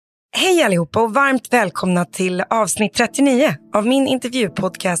Hej allihopa och varmt välkomna till avsnitt 39 av min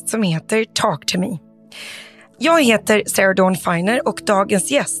intervjupodcast som heter Talk to me. Jag heter Sarah Dawn Finer och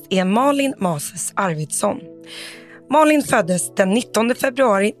dagens gäst är Malin Mases Arvidsson. Malin föddes den 19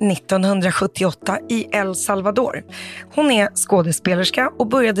 februari 1978 i El Salvador. Hon är skådespelerska och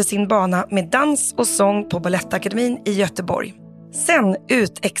började sin bana med dans och sång på Balettakademin i Göteborg. Sen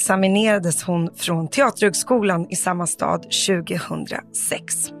utexaminerades hon från Teaterhögskolan i samma stad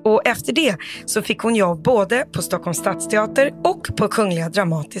 2006. Och efter det så fick hon jobb både på Stockholms stadsteater och på Kungliga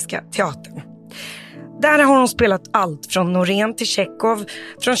Dramatiska Teatern. Där har hon spelat allt från Norén till Tjechov,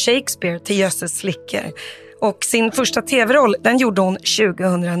 från Shakespeare till Jösses slickor. Och sin första tv-roll den gjorde hon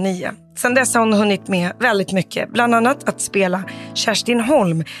 2009. Sen dess har hon hunnit med väldigt mycket. Bland annat att spela Kerstin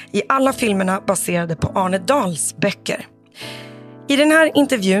Holm i alla filmerna baserade på Arne Dahls böcker. I den här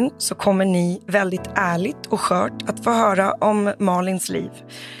intervjun så kommer ni väldigt ärligt och skört att få höra om Malins liv.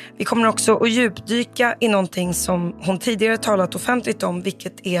 Vi kommer också att djupdyka i någonting som hon tidigare talat offentligt om,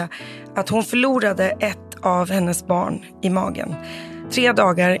 vilket är att hon förlorade ett av hennes barn i magen 3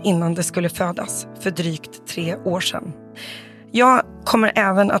 dagar innan det skulle födas för drygt 3 år sedan. Jag kommer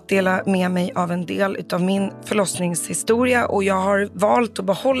även att dela med mig av en del av min förlossningshistoria och jag har valt att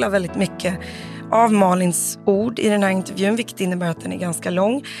behålla väldigt mycket av Malins ord i den här intervjun, vilket innebär att den är ganska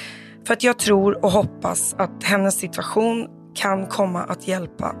lång. För att jag tror och hoppas att hennes situation kan komma att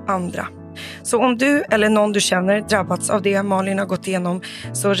hjälpa andra. Så om du eller någon du känner drabbats av det Malin har gått igenom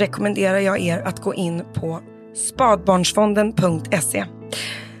så rekommenderar jag er att gå in på spadbarnsfonden.se.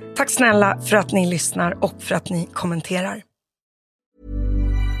 Tack snälla för att ni lyssnar och för att ni kommenterar.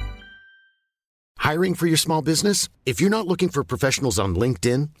 Hiring for your small business? If you're not looking for professionals on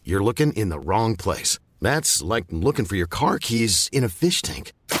LinkedIn, you're looking in the wrong place. That's like looking for your car keys in a fish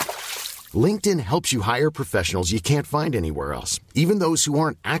tank. LinkedIn helps you hire professionals you can't find anywhere else, even those who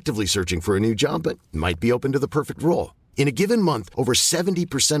aren't actively searching for a new job but might be open to the perfect role. In a given month, over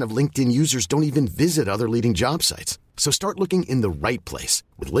 70% of LinkedIn users don't even visit other leading job sites. So start looking in the right place.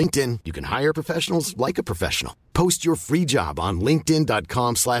 With LinkedIn, you can hire professionals like a professional. Post your free job on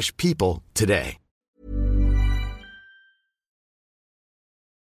linkedin.com/people today.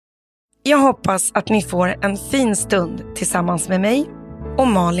 Jag hoppas att ni får en fin stund tillsammans med mig och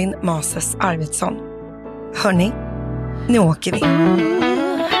Malin Mases Arvidsson. Hörni, nu åker vi. Talk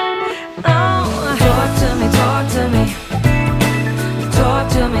to me, talk to me.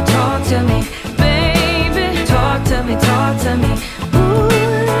 Talk to me, talk to me. Baby, talk to me, talk to me. Ooh,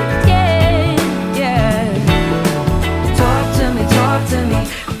 yeah, yeah. Talk to me, talk to me.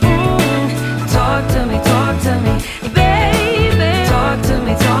 Talk to me, talk to me. Baby, talk to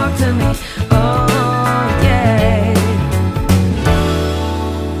me, talk to me. Oh, yeah.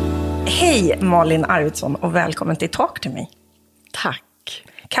 Hej Malin Arvidsson och välkommen till Talk to me. Tack.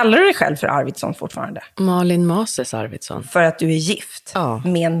 Kallar du dig själv för Arvidsson fortfarande? Malin Mases Arvidsson. För att du är gift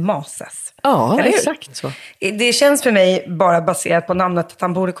med en Mases. Ja, exakt så. Det känns för mig bara baserat på namnet att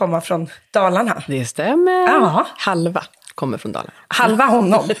han borde komma från Dalarna. Det stämmer. Ja. Halva kommer från Dalarna. Halva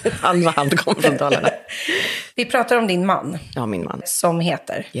honom. Halva han kommer från Dalarna. Vi pratar om din man. Ja, min man. Som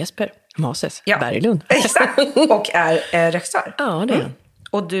heter? Jesper Mases Berglund. Exakt. Och är regissör. Ja, det är han.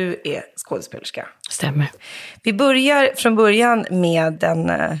 Och du är skådespelerska. Stämmer. Vi börjar från början med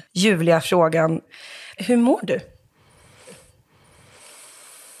den ljuvliga frågan. Hur mår du?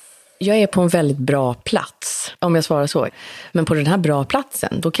 Jag är på en väldigt bra plats, om jag svarar så. Men på den här bra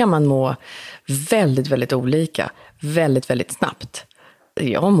platsen, då kan man må väldigt, väldigt olika. Väldigt, väldigt snabbt.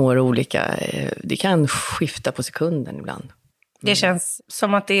 Jag mår olika. Det kan skifta på sekunden ibland. Det känns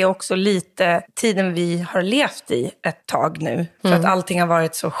som att det är också lite tiden vi har levt i ett tag nu. För att allting har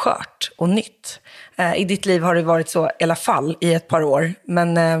varit så skört och nytt. I ditt liv har det varit så i alla fall i ett par år.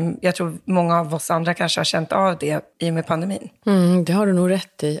 Men jag tror många av oss andra kanske har känt av det i och med pandemin. Det har du nog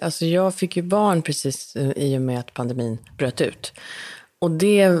rätt i. Alltså jag fick ju barn precis i och med att pandemin bröt ut. Och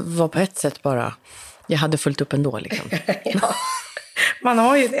det var på ett sätt bara... Jag hade fullt upp ändå liksom. Ja, man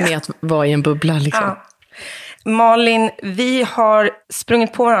har ju det. Med att vara i en bubbla liksom. Ja. Malin, vi har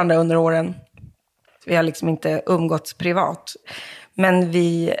sprungit på varandra under åren. Vi har liksom inte umgåtts privat. Men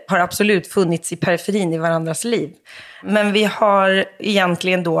vi har absolut funnits i periferin i varandras liv. Men vi har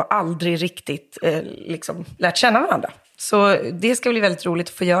egentligen då aldrig riktigt liksom lärt känna varandra. Så det ska bli väldigt roligt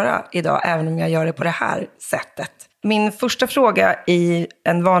att få göra idag, även om jag gör det på det här sättet. Min första fråga i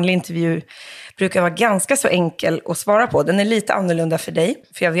en vanlig intervju brukar vara ganska så enkel att svara på. Den är lite annorlunda för dig,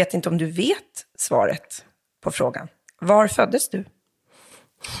 för jag vet inte om du vet svaret på frågan. Var föddes du?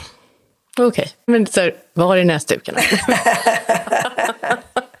 Okej, men så var är näsdukarna?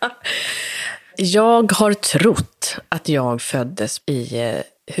 Jag har trott trots att jag föddes i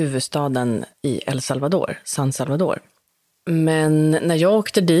huvudstaden i El Salvador, San Salvador. Men när jag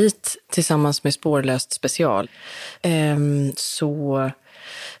åkte dit tillsammans med Spårlöst special så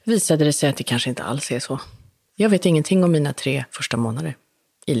visade det sig att det kanske inte alls är så. Jag vet ingenting om mina 3 första månader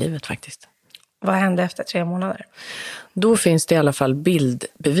i livet faktiskt. Vad hände efter 3 månader? Då finns det i alla fall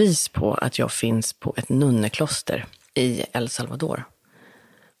bildbevis på att jag finns på ett nunnekloster i El Salvador.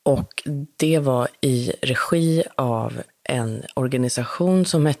 Och det var i regi av en organisation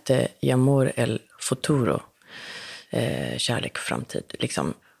som hette Amor el Futuro. Kärlek och framtid.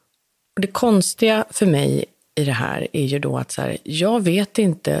 Liksom. Och det konstiga för mig i det här är ju då att så här, jag vet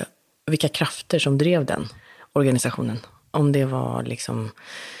inte vilka krafter som drev den organisationen. Om det var liksom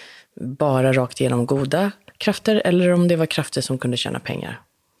bara rakt igenom goda krafter eller om det var krafter som kunde tjäna pengar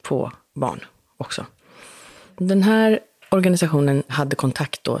på barn också. Den här organisationen hade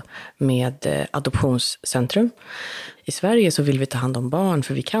kontakt då med Adoptionscentrum. I Sverige så vill vi ta hand om barn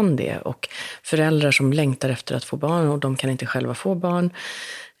för vi kan det. Och föräldrar som längtar efter att få barn och de kan inte själva få barn.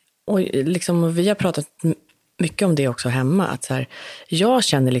 Och liksom, vi har pratat mycket om det också hemma. Att så här, jag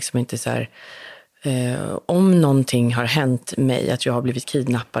känner liksom inte så här, om någonting har hänt mig, att jag har blivit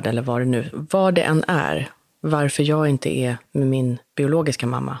kidnappad eller vad det än är. Varför jag inte är med min biologiska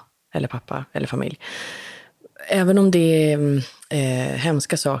mamma eller pappa eller familj. Även om det är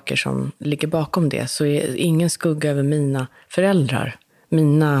hemska saker som ligger bakom det så är ingen skugga över mina föräldrar.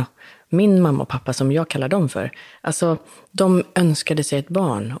 Min mamma och pappa som jag kallar dem för. Alltså, de önskade sig ett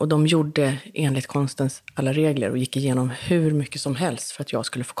barn och de gjorde enligt konstens alla regler och gick igenom hur mycket som helst för att jag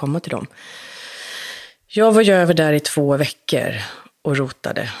skulle få komma till dem. Jag var ju över där i 2 veckor och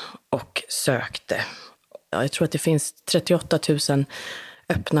rotade och sökte. Jag tror att det finns 38 000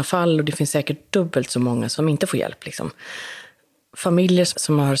 öppna fall och det finns säkert dubbelt så många som inte får hjälp. Liksom. Familjer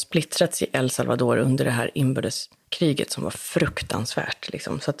som har splittrats i El Salvador under det här inbördeskriget som var fruktansvärt.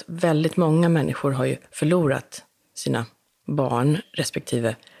 Liksom. Så att väldigt många människor har ju förlorat sina barn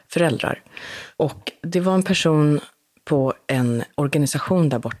respektive föräldrar. Och det var en person på en organisation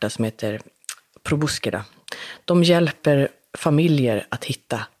där borta som heter Probuskeda. De hjälper familjer att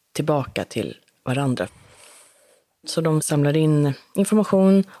hitta tillbaka till varandra. Så de samlar in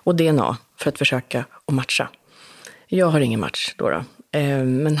information och DNA för att försöka att matcha. Jag har ingen match då.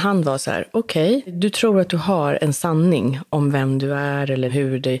 Men han var så här, okej, du tror att du har en sanning om vem du är eller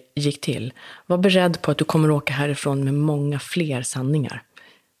hur det gick till. Var beredd på att du kommer åka härifrån med många fler sanningar.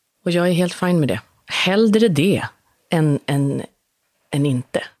 Och jag är helt fin med det. Hellre det än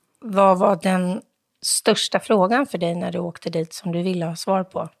inte. Vad var den största frågan för dig när du åkte dit som du ville ha svar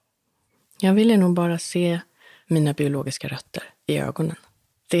på? Jag ville nog bara se mina biologiska rötter i ögonen.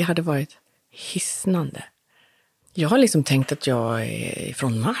 Det hade varit hisnande. Jag har liksom tänkt att jag är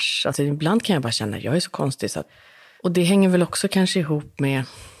från Mars. Alltså ibland kan jag bara känna att jag är så konstig. Och det hänger väl också kanske ihop med...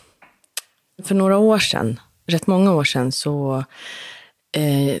 För några år sedan, rätt många år sedan, så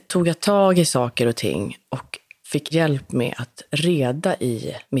tog jag tag i saker och ting och fick hjälp med att reda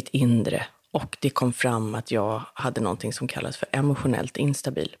i mitt inre. Och det kom fram att jag hade någonting som kallas för emotionellt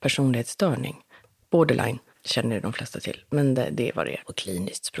instabil personlighetsstörning. Borderline känner de flesta till, men det var det på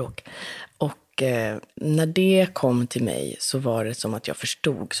kliniskt språk. Och när det kom till mig så var det som att jag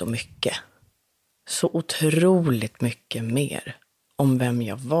förstod så mycket. Så otroligt mycket mer om vem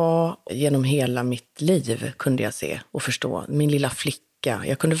jag var. Genom hela mitt liv kunde jag se och förstå. Min lilla flicka,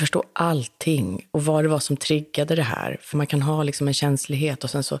 jag kunde förstå allting och vad det var som triggade det här. För man kan ha liksom en känslighet och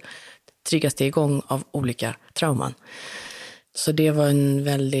sen så triggas det igång av olika trauman. Så det var en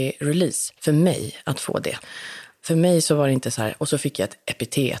väldig release för mig att få det. För mig så var det inte så här, och så fick jag ett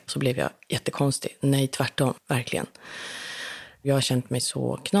epitet så blev jag jättekonstig. Nej, tvärtom, verkligen. Jag har känt mig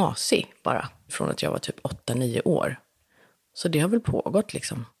så knasig bara från att jag var typ 8-9 år. Så det har väl pågått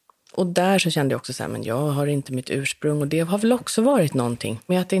liksom. Och där så kände jag också så här, men jag har inte mitt ursprung och det har väl också varit någonting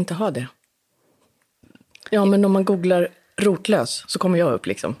med att inte ha det. Ja, men om man googlar rotlös så kommer jag upp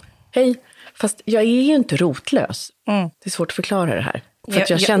liksom. Hej, fast jag är ju inte rotlös. Det är svårt att förklara det här. För att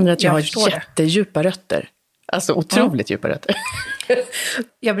jag känner att jag har jättedjupa rötter. Alltså otroligt djupa rötter.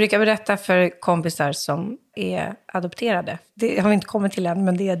 Jag brukar berätta för kompisar som är adopterade. Det har vi inte kommit till än,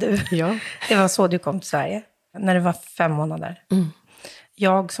 men det är du. Ja. Det var så du kom till Sverige, när du var 5 månader.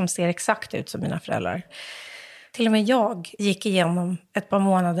 Jag som ser exakt ut som mina föräldrar. Till och med jag gick igenom ett par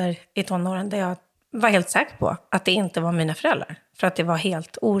månader i tonåren där jag var helt säker på att det inte var mina föräldrar. För att det var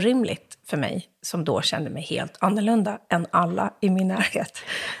helt orimligt för mig, som då kände mig helt annorlunda än alla i min närhet,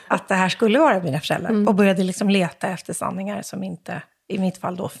 att det här skulle vara mina föräldrar. Och började liksom leta efter sanningar som inte, i mitt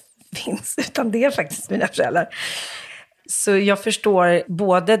fall då, finns. Utan det är faktiskt mina föräldrar. Så jag förstår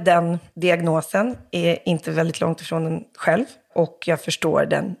både den diagnosen, är inte väldigt långt ifrån den själv, och jag förstår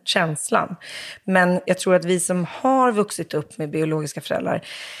den känslan. Men jag tror att vi som har vuxit upp med biologiska föräldrar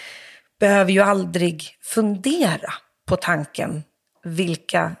behöver ju aldrig fundera på tanken,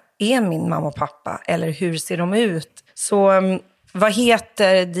 vilka är min mamma och pappa, eller hur ser de ut? Så vad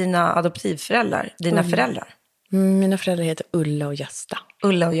heter dina adoptivföräldrar, dina föräldrar? Mina föräldrar heter Ulla och Gösta.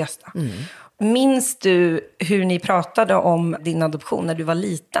 Ulla och Gösta. Minns du hur ni pratade om din adoption när du var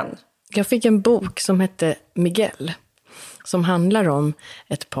liten? Jag fick en bok som hette Miguel, som handlar om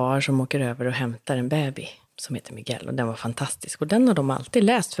ett par som åker över och hämtar en baby som heter Miguel, och den var fantastisk. Och den har de alltid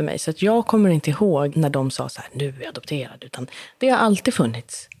läst för mig, så att jag kommer inte ihåg när de sa så här, nu är jag adopterad, utan det har alltid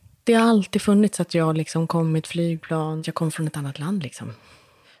funnits. Det har alltid funnits att jag liksom kom med ett flygplan, jag kom från ett annat land liksom.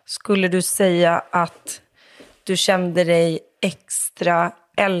 Skulle du säga att du kände dig extra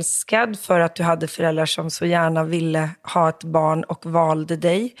älskad för att du hade föräldrar som så gärna ville ha ett barn och valde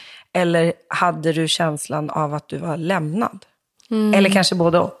dig? Eller hade du känslan av att du var lämnad? Eller kanske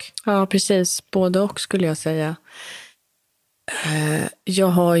både och? Ja, precis. Både och skulle jag säga. Jag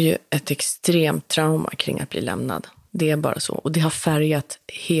har ju ett extremt trauma kring att bli lämnad. Det är bara så. Och det har färgat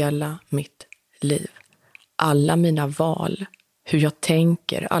hela mitt liv. Alla mina val, hur jag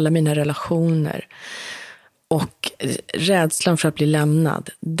tänker, alla mina relationer. Och rädslan för att bli lämnad,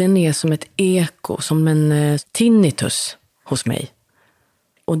 den är som ett eko, som en tinnitus hos mig.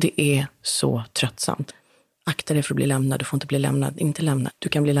 Och det är så tröttsamt. Akta dig för att bli lämnad, du får inte bli lämnad, inte lämnad, du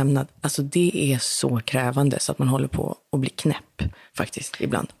kan bli lämnad. Alltså det är så krävande så att man håller på att bli knäpp faktiskt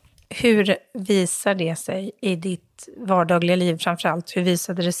ibland. Hur visar det sig i ditt vardagliga liv framförallt? Hur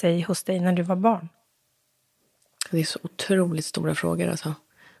visade det sig hos dig när du var barn? Det är så otroligt stora frågor alltså.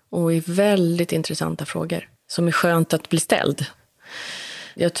 Och är väldigt intressanta frågor som är skönt att bli ställd.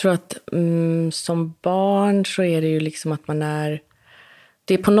 Jag tror att som barn så är det ju liksom att man är...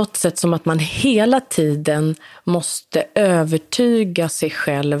 Det är på något sätt som att man hela tiden måste övertyga sig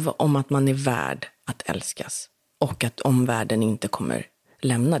själv om att man är värd att älskas. Och att omvärlden inte kommer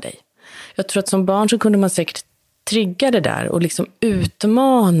lämna dig. Jag tror att som barn så kunde man säkert trigga det där och liksom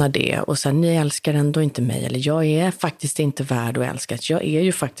utmana det. Och säga, ni älskar ändå inte mig. Eller jag är faktiskt inte värd att älskas. Jag är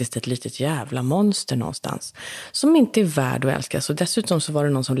ju faktiskt ett litet jävla monster någonstans. Som inte är värd att älskas. Och dessutom så var det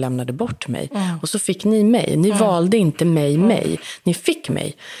någon som lämnade bort mig. Och så fick ni mig. Ni valde inte mig. Ni fick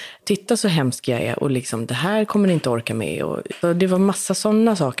mig. Titta så hemsk jag är. Och liksom, det här kommer ni inte orka med. Och det var massa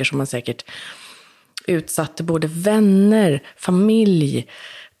sådana saker som man säkert utsatte. Både vänner, familj,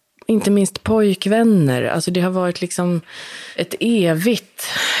 inte minst pojkvänner. Alltså det har varit liksom ett evigt...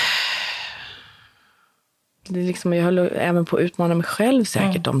 Det är liksom, jag höll även på att utmana mig själv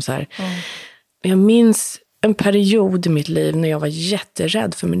säkert om så här. Jag minns en period i mitt liv när jag var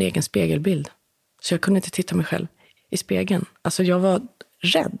jätterädd för min egen spegelbild. Så jag kunde inte titta mig själv i spegeln. Alltså jag var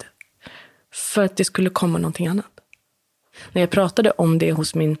rädd för att det skulle komma någonting annat. När jag pratade om det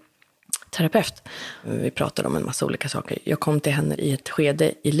hos min terapeut. Vi pratade om en massa olika saker. Jag kom till henne i ett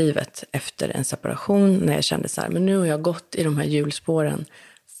skede i livet efter en separation när jag kände så här, men nu har jag gått i de här hjulspåren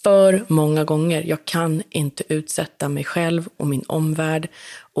för många gånger. Jag kan inte utsätta mig själv och min omvärld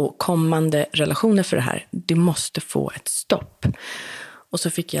och kommande relationer för det här. Det måste få ett stopp. Och så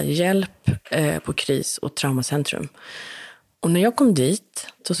fick jag hjälp på kris- och traumacentrum. Och när jag kom dit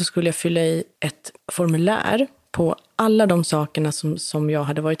så skulle jag fylla i ett formulär på alla de sakerna som jag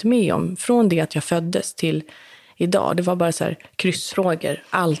hade varit med om. Från det att jag föddes till idag. Det var bara så här kryssfrågor.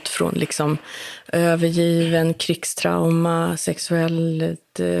 Allt från liksom övergiven, krigstrauma,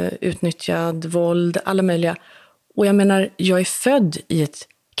 sexuellt utnyttjad, våld, alla möjliga. Och jag menar, jag är född i ett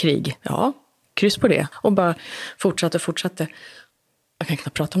krig. Ja, kryss på det. Och bara fortsatte. Jag kan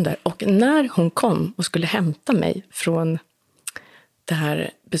knappt prata om det här. Och när hon kom och skulle hämta mig från det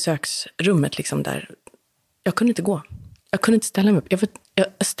här besöksrummet liksom där. Jag kunde inte gå. Jag kunde inte ställa mig upp. Jag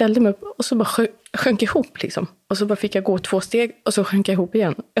ställde mig upp och så bara sjönk ihop liksom. Och så bara fick jag gå 2 steg och så sjönk jag ihop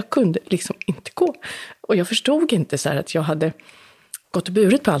igen. Jag kunde liksom inte gå. Och jag förstod inte så här att jag hade gått och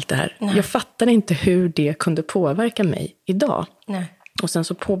burit på allt det här. Nej. Jag fattade inte hur det kunde påverka mig idag. Nej. Och sen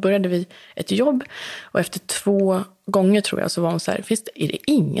så påbörjade vi ett jobb. Och efter 2 gånger tror jag så var hon så här, är det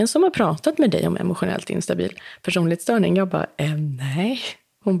ingen som har pratat med dig om emotionellt instabil personlighetsstörning? Jag bara, nej.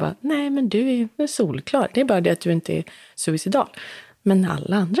 Hon bara, nej men du är solklar. Det är bara det att du inte är suicidal. Men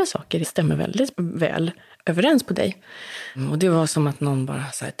alla andra saker stämmer väldigt väl överens på dig. Och det var som att någon bara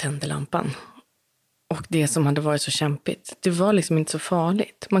så här tände lampan. Och det som hade varit så kämpigt, det var liksom inte så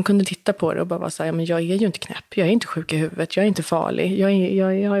farligt. Man kunde titta på det och bara vara så här, men jag är ju inte knäpp. Jag är inte sjuk i huvudet, jag är inte farlig.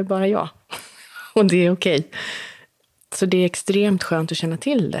 Jag är bara jag. Och det är okej. Så det är extremt skönt att känna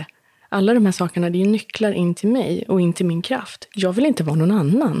till det. Alla de här sakerna, det är nycklar in till mig och in till min kraft. Jag vill inte vara någon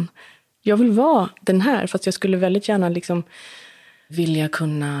annan. Jag vill vara den här, fast jag skulle väldigt gärna liksom vilja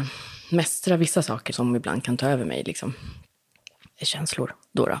kunna mästra vissa saker som ibland kan ta över mig. Liksom. Känslor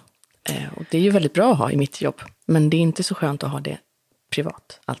då. Och det är ju väldigt bra att ha i mitt jobb. Men det är inte så skönt att ha det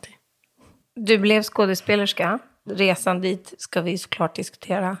privat, alltid. Du blev skådespelerska. Resan dit ska vi såklart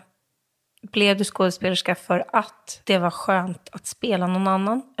diskutera. Blev du skådespelerska för att det var skönt att spela någon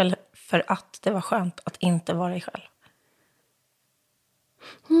annan? Eller för att det var skönt att inte vara dig själv?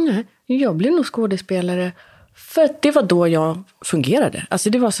 Nej, jag blev nog skådespelare för att det var då jag fungerade. Alltså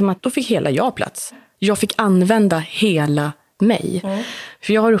det var som att då fick hela jag plats. Jag fick använda hela mig.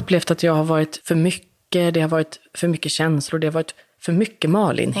 För jag har upplevt att jag har varit för mycket, det har varit för mycket känslor, det har varit för mycket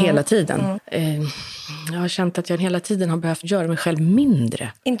Malin hela tiden. Jag har känt att jag hela tiden har behövt göra mig själv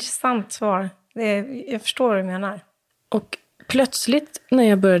mindre. Intressant svar. Jag förstår vad du menar. Och plötsligt när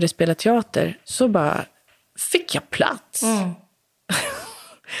jag började spela teater så bara fick jag plats.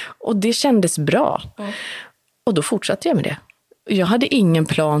 Och det kändes bra. Och då fortsatte jag med det. Jag hade ingen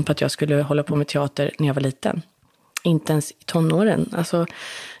plan på att jag skulle hålla på med teater när jag var liten. Inte ens i tonåren. Alltså,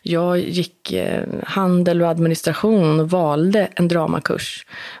 jag gick handel och administration och valde en dramakurs.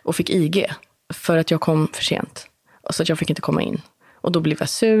 Och fick IG för att jag kom för sent. Så att jag fick inte komma in. Och då blev jag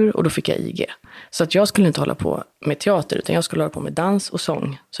sur och då fick jag IG. Så att jag skulle inte hålla på med teater utan jag skulle hålla på med dans och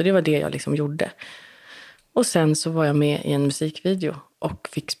sång. Så det var det jag liksom gjorde. Och sen så var jag med i en musikvideo och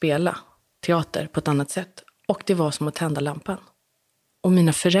fick spela teater på ett annat sätt. Och det var som att tända lampan. Och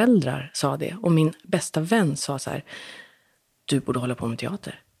mina föräldrar sa det. Och min bästa vän sa så här: du borde hålla på med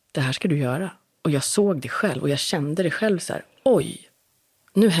teater. Det här ska du göra. Och jag såg det själv och jag kände det själv så här: oj,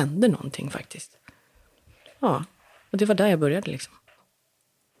 nu hände någonting faktiskt. Ja, och det var där jag började liksom.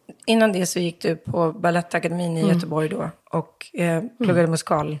 Innan det så gick du på Balettakademin i Göteborg då och pluggade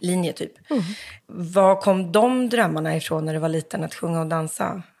musikallinje typ. Var kom de drömmarna ifrån när du var liten att sjunga och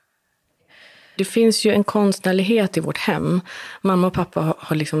dansa? Det finns ju en konstnärlighet i vårt hem. Mamma och pappa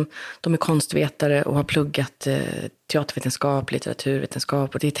har liksom, de är konstvetare och har pluggat teatervetenskap,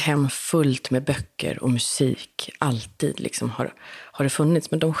 litteraturvetenskap. Och det är ett hem fullt med böcker och musik. Alltid liksom har det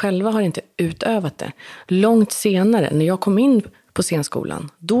funnits. Men de själva har inte utövat det. Långt senare, när jag kom in på scenskolan,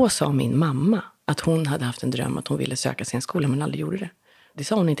 då sa min mamma att hon hade haft en dröm att hon ville söka scenskolan men aldrig gjorde det. Det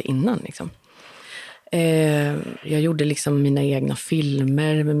sa hon inte innan liksom. Jag gjorde liksom mina egna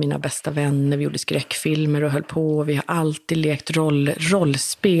filmer med mina bästa vänner. Vi gjorde skräckfilmer och höll på. Vi har alltid lekt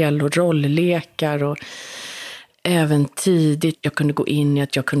rollspel och rolllekar. Och även tidigt jag kunde gå in i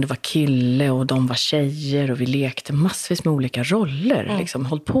att jag kunde vara kille och de var tjejer. Och vi lekte massvis med olika roller. Liksom,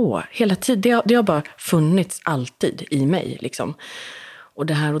 håll på hela tiden. Det har bara funnits alltid i mig. Liksom. Och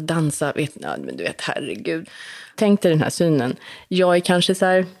det här att dansa, men du vet, herregud. Tänk dig den här synen. Jag är kanske så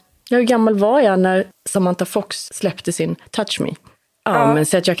här... Hur gammal var jag när Samantha Fox släppte sin Touch Me? Ja. Men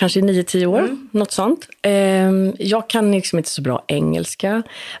så att jag kanske är 9-10 år, något sånt. Jag kan liksom inte så bra engelska.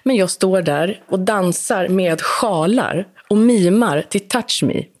 Men jag står där och dansar med sjalar och mimar till Touch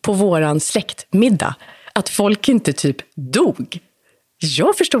Me på våran släktmiddag. Att folk inte typ dog.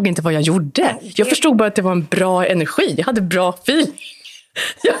 Jag förstod inte vad jag gjorde. Jag förstod bara att det var en bra energi. Jag hade bra feeling.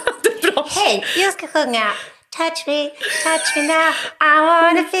 Hej, jag ska sjunga touch me now, I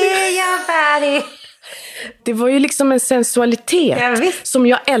wanna feel your body. Det var ju liksom en sensualitet som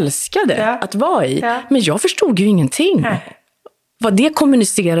jag älskade att vara i. Ja. Men jag förstod ju ingenting. Vad det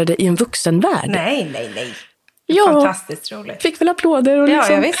kommunicerade i en vuxenvärld. Nej. Ja, fantastiskt roligt. Fick väl applåder och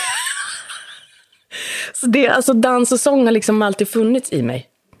liksom. Ja, visst. Så det, alltså dans och sång har liksom alltid funnits i mig.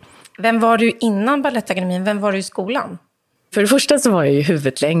 Vem var du innan Balettakademin? Vem var du i skolan? För det första så var jag ju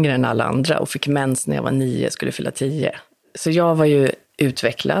huvudet längre än alla andra och fick mens när jag var 9, skulle fylla 10. Så jag var ju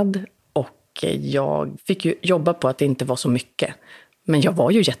utvecklad och jag fick ju jobba på att det inte var så mycket. Men jag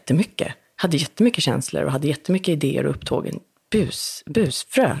var ju jättemycket. Hade jättemycket känslor och hade jättemycket idéer och upptågen.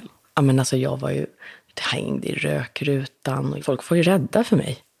 Busfrö. Ja, men alltså jag var ju hängd i rökrutan och folk var ju rädda för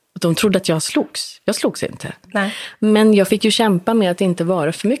mig. De trodde att jag slogs. Jag slogs inte. Nej. Men jag fick ju kämpa med att inte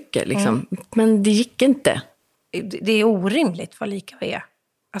vara för mycket liksom. Men det gick inte. Det är orimligt vad lika vi är.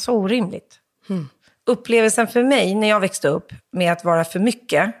 Alltså orimligt. Upplevelsen för mig när jag växte upp med att vara för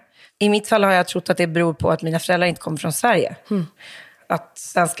mycket. I mitt fall har jag trott att det beror på att mina föräldrar inte kommer från Sverige. Att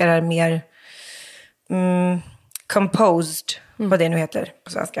svenskar är mer composed, vad det nu heter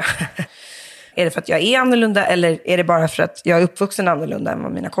på svenska. Är det för att jag är annorlunda eller är det bara för att jag är uppvuxen annorlunda än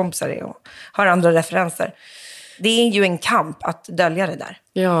vad mina kompisar är och har andra referenser? Det är ju en kamp att dölja det där.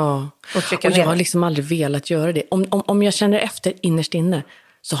 Ja, och jag har liksom aldrig velat göra det. Om jag känner efter innerst inne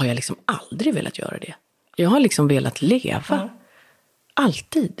så har jag liksom aldrig velat göra det. Jag har liksom velat leva.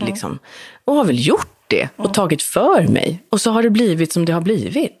 Alltid liksom. Och har väl gjort det och tagit för mig. Och så har det blivit som det har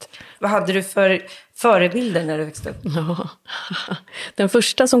blivit. Vad hade du för förebilder när du växte upp? Ja. Den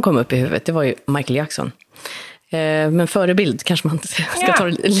första som kom upp i huvudet, det var ju Michael Jackson. Men förebild kanske man ska ta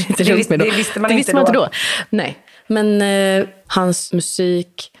det lite lugnt med då. Det visste man inte då. Nej, men hans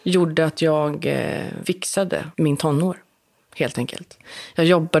musik gjorde att jag fixade min tonår. Helt enkelt. Jag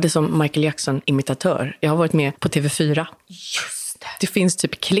jobbade som Michael Jackson-imitatör. Jag har varit med på TV4. Just det. Det finns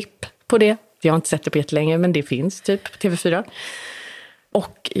typ klipp på det. Jag har inte sett det på jättelänge, men det finns typ på TV4.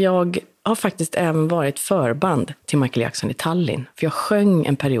 Och jag har faktiskt även varit förband till Michael Jackson i Tallinn. För jag sjöng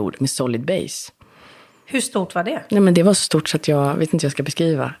en period med Solid Bass. Hur stort var det? Nej, men det var så stort så att jag vet inte hur jag ska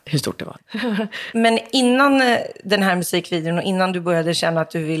beskriva hur stort det var. Men innan den här musikvideon och innan du började känna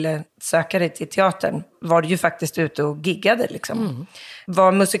att du ville söka dig till teatern var du ju faktiskt ute och giggade liksom.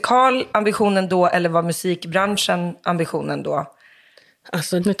 Var musikalambitionen då eller var musikbranschen ambitionen då?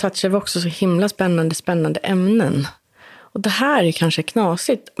 Alltså nu touchar vi också så himla spännande ämnen. Och det här är kanske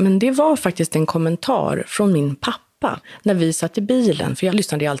knasigt, men det var faktiskt en kommentar från min pappa när vi satt i bilen. För jag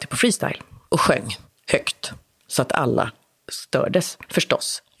lyssnade ju alltid på freestyle och sjöng högt så att alla stördes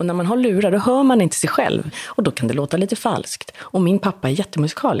förstås. Och när man har lurar då hör man inte sig själv och då kan det låta lite falskt. Och min pappa är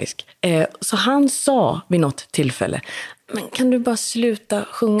jättemusikalisk. Så han sa vid något tillfälle, men kan du bara sluta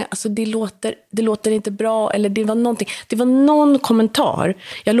sjunga? Alltså det låter inte bra. Eller det var någon kommentar.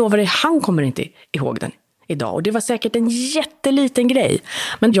 Jag lovar dig, han kommer inte ihåg den idag. Och det var säkert en jätteliten grej.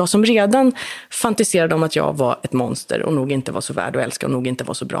 Men jag som redan fantiserade om att jag var ett monster och nog inte var så värd att älska och nog inte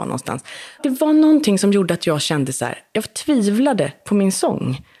var så bra någonstans. Det var någonting som gjorde att jag kände så här, jag tvivlade på min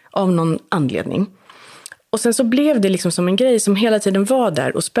sång av någon anledning. Och sen så blev det liksom som en grej som hela tiden var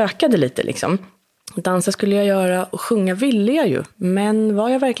där och spökade lite liksom. Dansa skulle jag göra och sjunga ville jag ju. Men var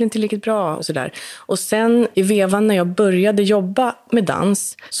jag verkligen tillräckligt bra och sådär. Och sen i vevan när jag började jobba med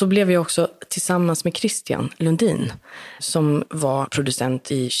dans så blev jag också tillsammans med Christian Lundin som var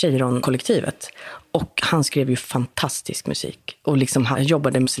producent i Cheiron-kollektivet. Och han skrev ju fantastisk musik. Och liksom han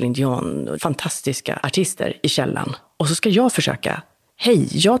jobbade med Céline Dion och fantastiska artister i källan. Och så ska jag försöka, hej,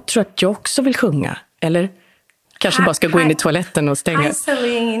 jag tror att jag också vill sjunga. Eller kanske bara ska gå in i toaletten och stänga. Hi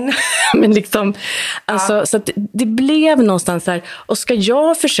Celine. Men liksom, alltså, så att det blev någonstans här, och ska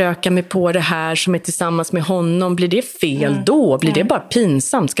jag försöka mig på det här som är tillsammans med honom, blir det fel då? Blir det bara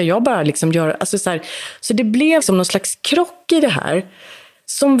pinsamt? Ska jag bara liksom göra, alltså så här, så det blev som någon slags krock i det här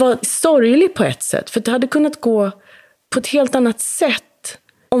som var sorglig på ett sätt, för det hade kunnat gå på ett helt annat sätt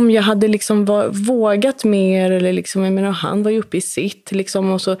om jag hade liksom vågat mer, eller liksom, jag menar, han var ju uppe i sitt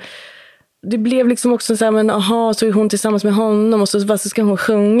liksom, och så det blev liksom också så här, men aha, så är hon tillsammans med honom och så ska hon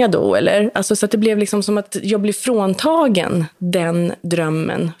sjunga då, eller? Alltså så att det blev liksom som att jag blev fråntagen den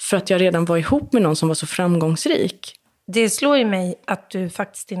drömmen för att jag redan var ihop med någon som var så framgångsrik. Det slår ju mig att du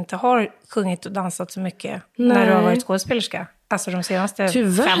faktiskt inte har sjungit och dansat så mycket när du har varit skådespelerska. Alltså de senaste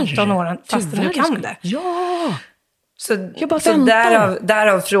 15 åren, fast du kan det. Ja! Så väntar.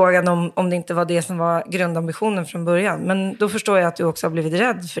 därav frågan om det inte var det som var grundambitionen från början. Men då förstår jag att du också har blivit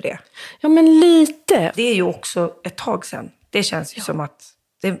rädd för det. Ja, men lite. Det är ju också ett tag sedan. Det känns ju som att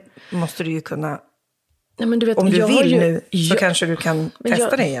det måste du ju kunna... Ja, men du vet, om du vill nu så jag, kanske du kan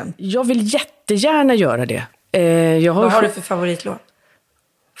testa det igen. Jag vill jättegärna göra det. Vad har du för favoritlåt?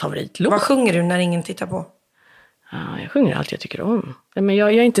 Favoриtlåt? Vad sjunger du när ingen tittar på? Ja, jag sjunger allt jag tycker om. Men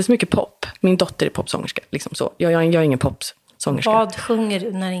jag är inte så mycket pop. Min dotter är popsångerska. Liksom så. Jag är ingen popsångerska. Vad sjunger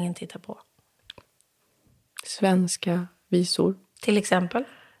du när ingen tittar på? Svenska visor. Till exempel?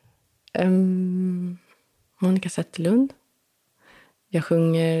 Monica Zetterlund. Jag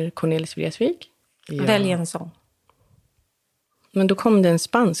sjunger Cornelis Vreeswijk. Ja. Välj en sång. Men då kom det en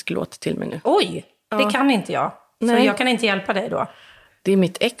spansk låt till mig nu. Oj, det kan inte jag. Nej. Så jag kan inte hjälpa dig då. Det är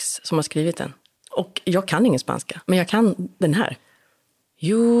mitt ex som har skrivit den. Och jag kan ingen spanska, men jag kan den här.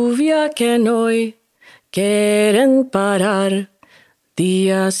 Lluvia que no quieren parar,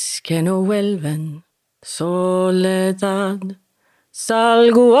 días que no vuelven, soledad.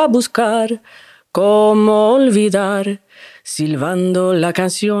 Salgo a buscar, como olvidar, silbando la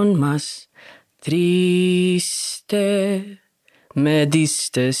canción más triste. Me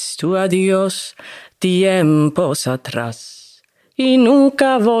diste tu adiós tiempos atrás. Y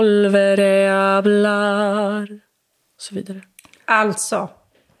nunca volveré a hablar. Och så vidare. Alltså.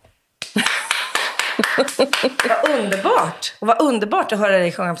 Vad underbart. Och vad underbart att höra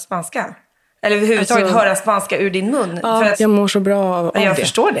dig sjunga på spanska. Eller överhuvudtaget alltså, höra spanska ur din mun. Ja, för att, jag mår så bra av det. Jag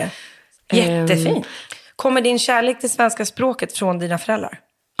förstår det. Jättefint. Kommer din kärlek till svenska språket från dina föräldrar?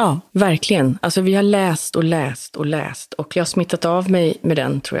 Ja, verkligen. Alltså vi har läst och läst och läst. Och jag har smittat av mig med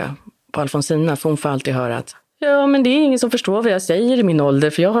den, tror jag, på Alfonsina. För hon får alltid höra att Ja, men det är ingen som förstår vad jag säger i min ålder.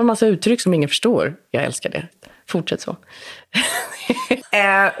 För jag har en massa uttryck som ingen förstår. Jag älskar det. Fortsätt så.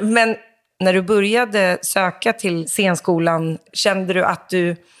 Men när du började söka till scenskolan, kände du att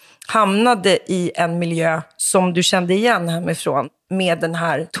du hamnade i en miljö som du kände igen hemifrån? Med den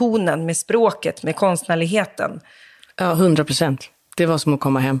här tonen, med språket, med konstnärligheten? Ja, 100%. Det var som att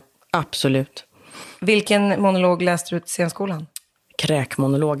komma hem. Absolut. Vilken monolog läste du till scenskolan?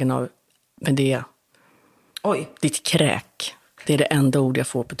 Kräkmonologen av Medea. Oj. Ditt kräk. Det är det enda ord jag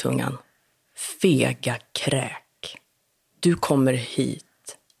får på tungan. Fega kräk. Du kommer hit.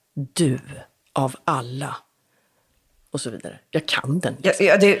 Du av alla. Och så vidare. Jag kan den.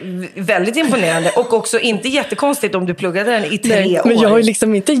 Ja, det är väldigt imponerande. Och också inte jättekonstigt om du pluggade den i 3 år. Men jag har ju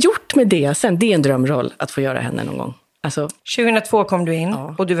liksom inte gjort med det sen. Det är en drömroll att få göra henne någon gång. Alltså, 2002 kom du in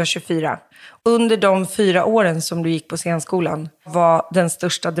och du var 24. Under de 4 åren som du gick på scenskolan, var den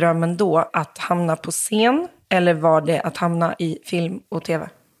största drömmen då att hamna på scen? Eller var det att hamna i film och tv?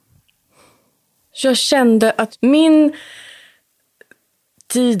 jag kände att min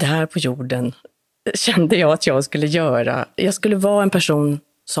tid här på jorden kände jag att jag skulle göra. Jag skulle vara en person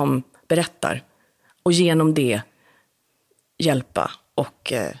som berättar och genom det hjälpa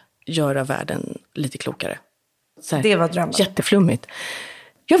och göra världen lite klokare. Så här, det var drömmen. Jätteflummigt.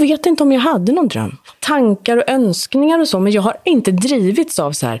 Jag vet inte om jag hade någon dröm. Tankar och önskningar och så, men jag har inte drivits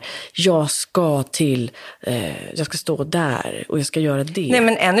av så här, jag ska stå där och jag ska göra det. Nej,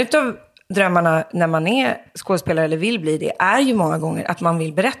 men en utav drömmarna när man är skådespelare eller vill bli det är ju många gånger att man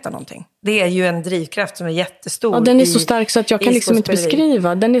vill berätta någonting. Det är ju en drivkraft som är jättestor. Ja, den är så stark så att jag kan liksom inte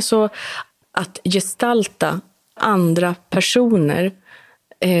beskriva. Den är så att gestalta andra personer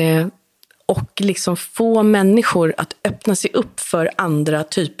och liksom få människor att öppna sig upp för andra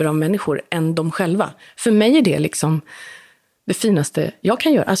typer av människor än de själva. För mig är det liksom det finaste jag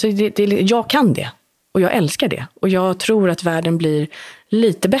kan göra. Alltså jag kan det och jag älskar det. Och jag tror att världen blir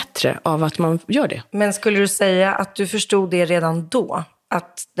lite bättre av att man gör det. Men skulle du säga att du förstod det redan då?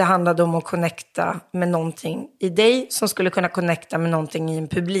 Att det handlade om att connecta med någonting i dig som skulle kunna connecta med någonting i en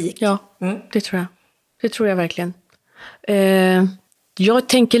publik? Ja, det tror jag. Det tror jag verkligen. Jag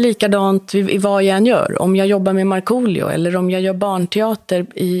tänker likadant i vad jag än gör. Om jag jobbar med Markoolio eller om jag gör barnteater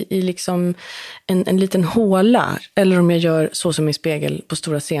i liksom en liten håla. Eller om jag gör Så som i spegel på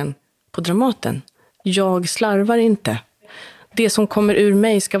stora scen på Dramaten. Jag slarvar inte. Det som kommer ur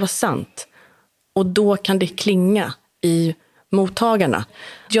mig ska vara sant. Och då kan det klinga i mottagarna.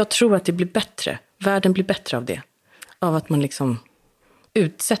 Jag tror att det blir bättre. Världen blir bättre av det. Av att man liksom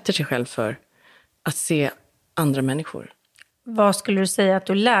utsätter sig själv för att se andra människor. Vad skulle du säga att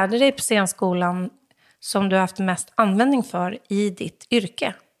du lärde dig på scenskolan som du har haft mest användning för i ditt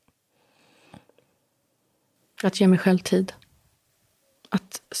yrke? Att ge mig själv tid.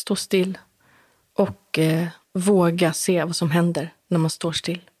 Att stå still. Och våga se vad som händer när man står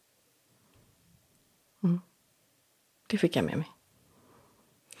still. Det fick jag med mig.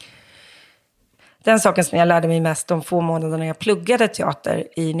 Den saken som jag lärde mig mest de få månaderna jag pluggade teater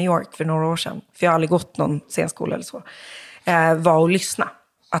i New York för några år sedan. För jag har aldrig gått någon scenskola eller så. Var att lyssna.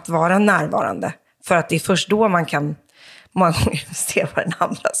 Att vara närvarande. För att det är först då man kan många gånger se vad den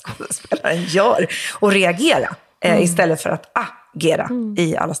andra skådespelaren gör. Och reagera. Istället för att agera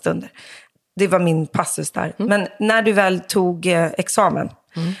i alla stunder. Det var min passus där. Men när du väl tog examen.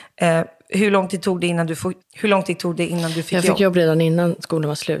 Hur lång tid tog det innan du fick jobb? Jag fick jobb redan innan skolan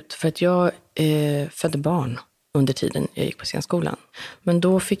var slut. För att jag födde barn under tiden jag gick på scenskolan. Men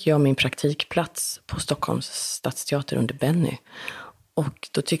då fick jag min praktikplats på Stockholms stadsteater under Benny. Och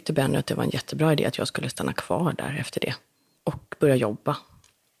då tyckte Benny att det var en jättebra idé att jag skulle stanna kvar där efter det. Och börja jobba.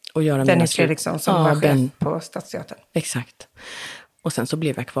 Och göra Benny Fredriksson som var chef på Stadsteatern. Exakt. Och sen så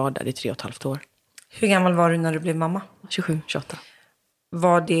blev jag kvar där i 3,5 år. Hur gammal var du när du blev mamma? 27, 28.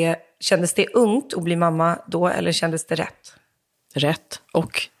 Kändes det ungt att bli mamma då eller kändes det rätt? Rätt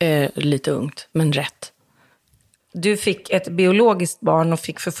och lite ungt, men rätt. Du fick ett biologiskt barn och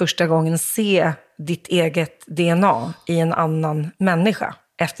fick för första gången se ditt eget DNA i en annan människa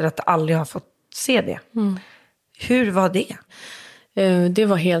efter att du aldrig har fått se det. Hur var det? Det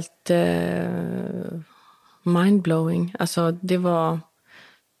var helt mindblowing. Alltså det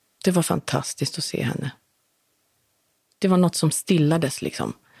var fantastiskt att se henne. Det var något som stillades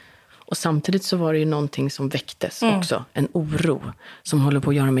liksom. Och samtidigt så var det ju någonting som väcktes också. En oro som håller på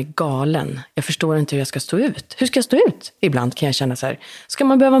att göra mig galen. Jag förstår inte hur jag ska stå ut. Hur ska jag stå ut? Ibland kan jag känna så här. Ska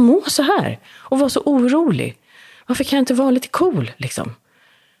man behöva må så här? Och vara så orolig? Varför kan jag inte vara lite cool liksom?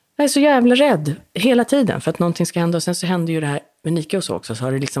 Jag är så jävla rädd hela tiden för att någonting ska hända. Och sen så hände ju det här med Nika och så också. Så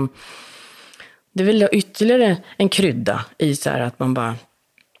har det liksom... Det vill ytterligare en krydda i så här att man bara...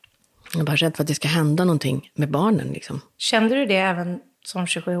 Jag är bara rädd för att det ska hända någonting med barnen liksom. Kände du det även som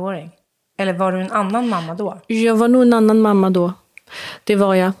 27-åring? Eller var du en annan mamma då? Jag var nog en annan mamma då. Det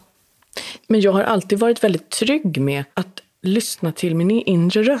var jag. Men jag har alltid varit väldigt trygg med att lyssna till min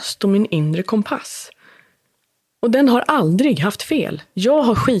inre röst och min inre kompass. Och den har aldrig haft fel. Jag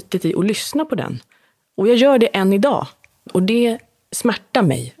har skitit i att lyssna på den. Och jag gör det än idag. Och det smärtar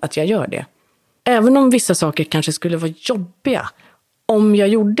mig att jag gör det. Även om vissa saker kanske skulle vara jobbiga. Om jag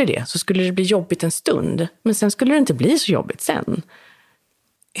gjorde det så skulle det bli jobbigt en stund. Men sen skulle det inte bli så jobbigt sen.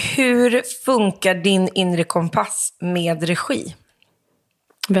 Hur funkar din inre kompass med regi?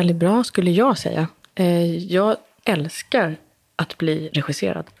 Väldigt bra skulle jag säga. Jag älskar att bli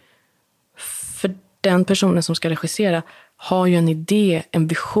regisserad. För den personen som ska regissera har ju en idé, en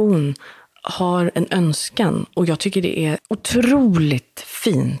vision, har en önskan. Och jag tycker det är otroligt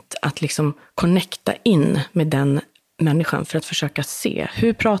fint att liksom connecta in med den människan för att försöka se.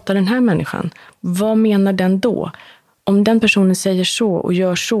 Hur pratar den här människan? Vad menar den då? Om den personen säger så och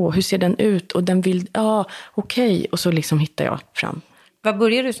gör så, hur ser den ut? Och den vill, okej. Och så liksom hittar jag fram. Vad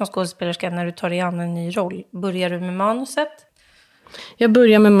börjar du som skådespelerska när du tar dig an en ny roll? Börjar du med manuset? Jag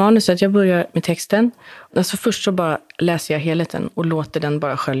börjar med manuset, jag börjar med texten. Alltså först så bara läser jag helheten och låter den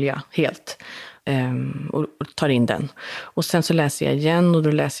bara skölja helt. Och tar in den. Och sen så läser jag igen och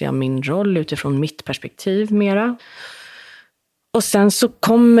då läser jag min roll utifrån mitt perspektiv mera. Och sen så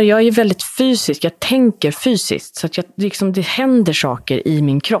jag är väldigt fysisk, jag tänker fysiskt. Så att det händer saker i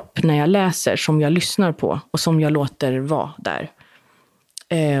min kropp när jag läser som jag lyssnar på och som jag låter vara där.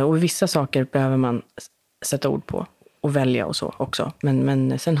 Och vissa saker behöver man sätta ord på och välja och så också.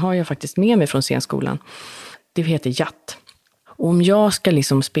 Men sen har jag faktiskt med mig från scenskolan. Det heter jatt. Och om jag ska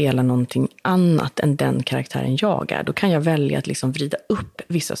liksom spela någonting annat än den karaktären jag är, då kan jag välja att liksom vrida upp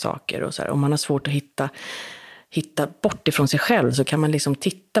vissa saker. Och så här. Om man har svårt att hitta bort ifrån sig själv så kan man liksom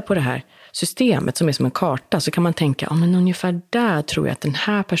titta på det här systemet som är som en karta. Så kan man tänka, men ungefär där tror jag att den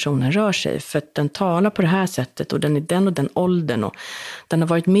här personen rör sig. För att den talar på det här sättet och den är den och den åldern och den har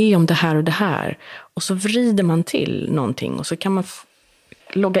varit med om det här och det här. Och så vrider man till någonting och så kan man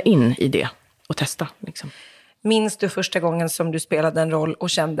logga in i det och testa. Liksom. Minns du första gången som du spelade en roll och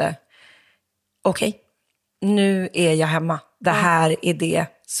kände, okej, nu är jag hemma. Det här är det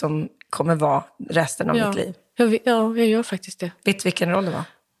som kommer vara resten av mitt liv. Jag gör faktiskt det. Vet du vilken roll det var?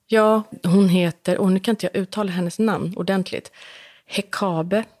 Ja, hon heter, och nu kan inte jag uttala hennes namn ordentligt,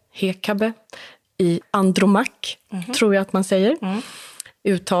 Hekabe i Andromack, tror jag att man säger.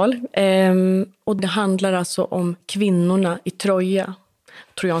 Uttal. Och det handlar alltså om kvinnorna i Troja.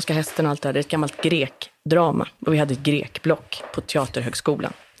 Trojanska hästen och allt det här. Det är ett gammalt grekdrama. Och vi hade ett grekblock på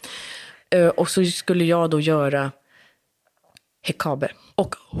Teaterhögskolan. Och så skulle jag då göra Hekabe.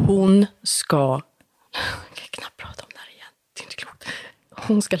 Och hon ska... Jag kan knappt prata om det här igen. Det är inte klokt.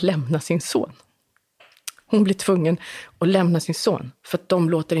 Hon ska lämna sin son. Hon blir tvungen att lämna sin son. För att de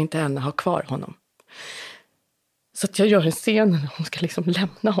låter inte henne ha kvar honom. Så att jag gör en scen när hon ska liksom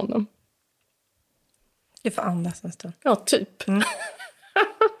lämna honom. Du får andas en stund. Ja, typ.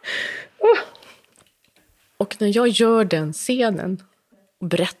 Och när jag gör den scenen och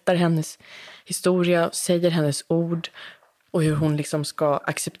berättar hennes historia, säger hennes ord och hur hon liksom ska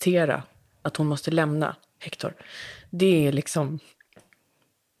acceptera att hon måste lämna Hector. Det är liksom...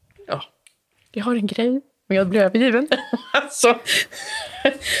 Ja, jag har en grej men jag blir övergiven. Alltså...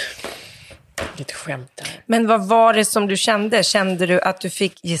 Lite skämt där. Men vad var det som du kände? Kände du att du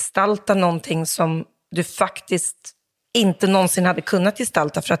fick gestalta någonting som du faktiskt inte någonsin hade kunnat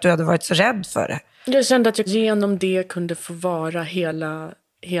gestalta för att du hade varit så rädd för det? Jag kände att jag genom det kunde få vara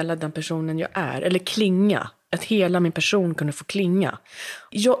hela den personen jag är. Eller klinga. Att hela min person kunde få klinga.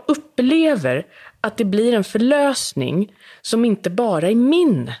 Jag upplever att det blir en förlösning som inte bara är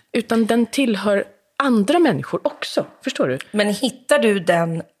min. Utan den tillhör andra människor också. Förstår du? Men hittar du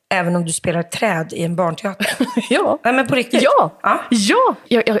den även om du spelar träd i en barnteater? Ja. Nej, men på riktigt? Ja.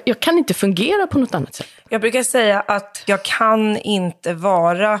 Jag kan inte fungera på något annat sätt. Jag brukar säga att jag kan inte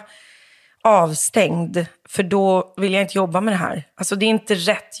vara avstängd. För då vill jag inte jobba med det här. Alltså det är inte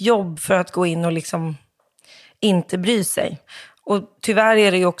rätt jobb för att gå in och liksom inte bry sig. Och tyvärr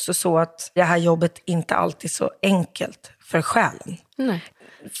är det ju också så att det här jobbet inte alltid är så enkelt för själen. Nej.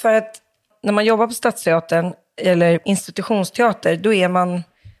 För att när man jobbar på Stadsteatern eller institutionsteater, då är man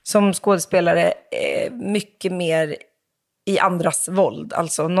som skådespelare mycket mer i andras våld.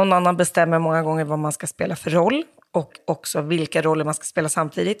 Alltså någon annan bestämmer många gånger vad man ska spela för roll. och också vilka roller man ska spela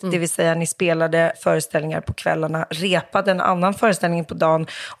samtidigt. Det vill säga ni spelade föreställningar på kvällarna, repade en annan föreställning på dagen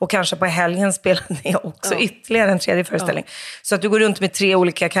och kanske på helgen spelade ni också ytterligare en tredje föreställning. Så att du går runt med 3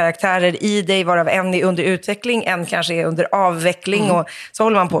 olika karaktärer i dig, varav en är under utveckling, en kanske är under avveckling och så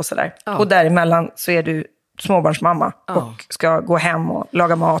håller man på sådär. Och däremellan så är du småbarnsmamma och ska gå hem och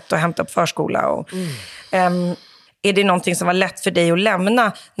laga mat och hämta på förskola. Och, är det någonting som var lätt för dig att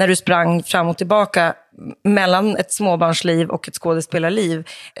lämna när du sprang fram och tillbaka mellan ett småbarnsliv och ett skådespelarliv?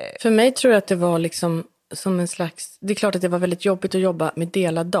 För mig tror jag att det var liksom som en slags... Det är klart att det var väldigt jobbigt att jobba med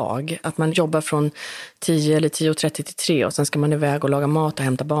delad dag. Att man jobbar från 10 eller 10:30 till 3 och sen ska man iväg och laga mat och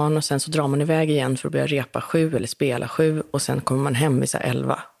hämta barn och sen så drar man iväg igen för att börja repa 7 eller spela 7 och sen kommer man hem vid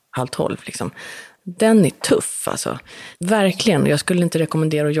 11, halv 12 liksom. Den är tuff alltså. Verkligen. Jag skulle inte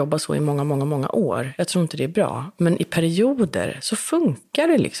rekommendera att jobba så i många år. Jag tror inte det är bra. Men i perioder så funkar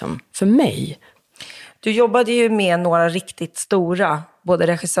det liksom för mig. Du jobbade ju med några riktigt stora, både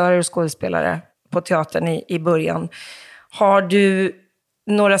regissörer och skådespelare på teatern i början. Har du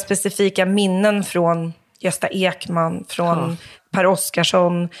några specifika minnen från Gösta Ekman, från Per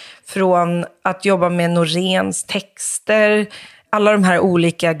Oscarsson, från att jobba med Noréns texter? Alla de här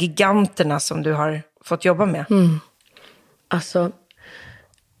olika giganterna som du har fått jobba med. Alltså,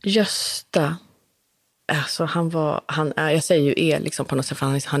 Gösta, alltså jag säger ju liksom på något sätt, för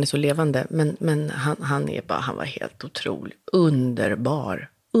han är så levande, men han var helt otrolig.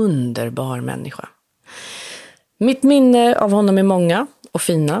 Underbar människa. Mitt minne av honom är många och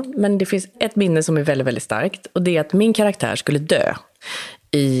fina, men det finns ett minne som är väldigt, väldigt starkt, och det är att min karaktär skulle dö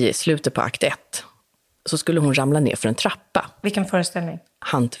i slutet på akt 1. Så skulle hon ramla ner för en trappa. Vilken föreställning?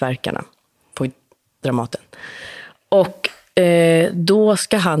 Hantverkarna på Dramaten. Och då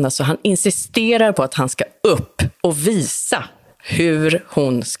ska han insisterar på att han ska upp och visa hur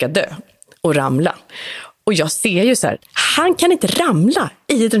hon ska dö och ramla. Och jag ser ju så här, han kan inte ramla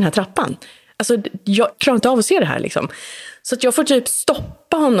i den här trappan. Alltså jag klarar inte av att se det här liksom. Så att jag får typ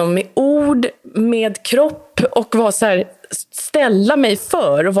stoppa honom med ord, med kropp och vara så här, ställa mig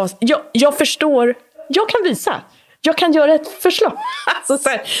för och vara, jag förstår. Jag kan visa. Jag kan göra ett förslag. Alltså så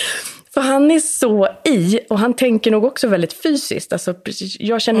här, för han är så och han tänker nog också väldigt fysiskt. Alltså,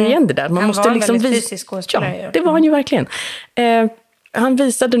 jag känner igen det där. Man måste var liksom väldigt fysisk skådespelare. Ja, det var han ju verkligen. Han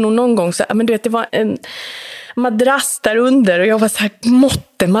visade nog någon gång så, men du vet, det var en madrass där under och jag var så här,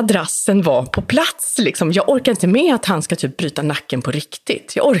 måtte madrassen vara på plats liksom. Jag orkar inte med att han ska typ bryta nacken på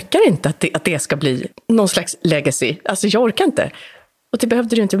riktigt. Jag orkar inte att det ska bli någon slags legacy. Alltså jag orkar inte. Och det behövde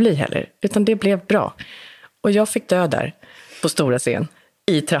det ju inte bli heller, utan det blev bra. Och jag fick dö där på stora scen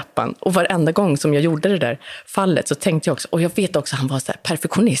i trappan. Och varenda gång som jag gjorde det där fallet så tänkte jag också, och jag vet också att han var så här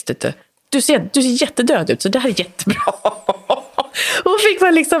perfektionist. Du ser jättedöd ut, så det här är jättebra. Och fick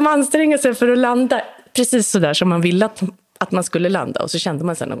man liksom anstränga sig för att landa precis så där som man ville att man skulle landa. Och så kände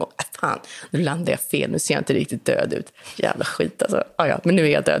man sen någon gång, fan, nu landar jag fel, nu ser jag inte riktigt död ut. Jävla skit alltså. Ja, men nu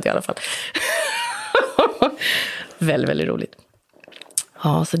är jag död i alla fall. Väldigt, väldigt roligt.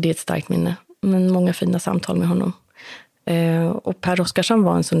 Ja, så det är ett starkt minne. Men många fina samtal med honom. Och Per Oscarsson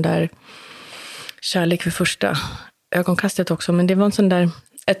var en sån där kärlek vid första ögonkastet också. Men det var en sån där,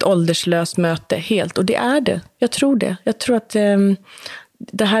 ett ålderslöst möte helt. Och det är det. Jag tror det. Jag tror att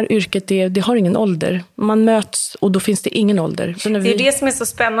det här yrket, det har ingen ålder. Man möts och då finns det ingen ålder. Så det är det som är så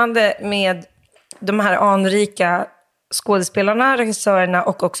spännande med de här anrika skådespelarna, regissörerna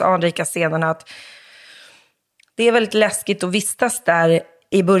och också anrika scenerna. Att det är väldigt läskigt att vistas där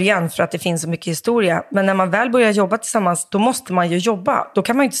i början för att det finns så mycket historia. Men när man väl börjar jobba tillsammans, då måste man ju jobba. Då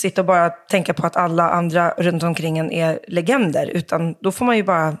kan man ju inte sitta och bara tänka på att alla andra runt omkring en är legender. Utan då får man ju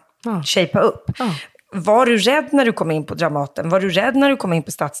bara shapea upp. Var du rädd när du kom in på Dramaten? Var du rädd när du kom in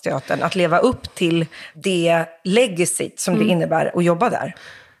på Stadsteatern? Att leva upp till det legacy som det innebär att jobba där?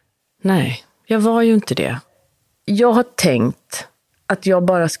 Nej, jag var ju inte det. Jag har tänkt att jag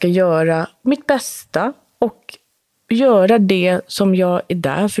bara ska göra mitt bästa och göra det som jag är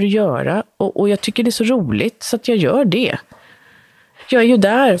där för att göra. Och jag tycker det är så roligt så att jag gör det. Jag är ju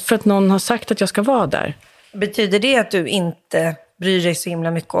där för att någon har sagt att jag ska vara där. Betyder det att du inte bryr dig så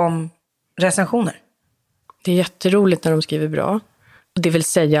himla mycket om recensioner? Det är jätteroligt när de skriver bra. Och det vill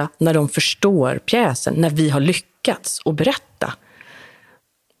säga när de förstår pjäsen, när vi har lyckats att berätta.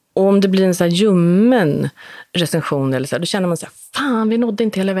 Och om det blir en så här ljummen recension eller så här, då känner man så här, fan, vi nådde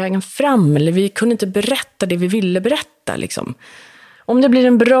inte hela vägen fram, eller vi kunde inte berätta det vi ville berätta liksom. Om det blir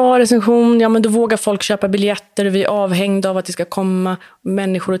en bra recension, ja men då vågar folk köpa biljetter och vi är avhängda av att det ska komma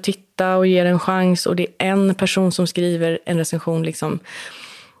människor och titta och ge en chans, och det är en person som skriver en recension liksom.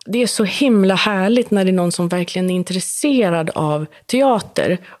 Det är så himla härligt när det är någon som verkligen är intresserad av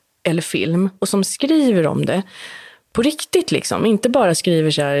teater eller film och som skriver om det. på riktigt liksom. Inte bara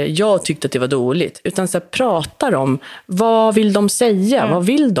skriver så här, jag tyckte att det var dåligt. Utan så här, pratar om, vad vill de säga? Vad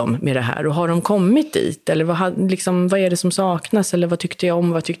vill de med det här? Och har de kommit dit? Eller vad är det som saknas? Eller vad tyckte jag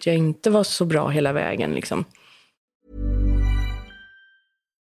om? Vad tyckte jag inte var så bra hela vägen liksom?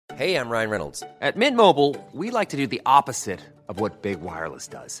 Hey, I'm Ryan Reynolds. At Mint Mobile, we like to do the opposite of what Big Wireless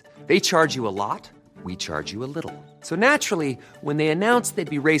does. They charge you a lot, we charge you a little. So naturally, when they announced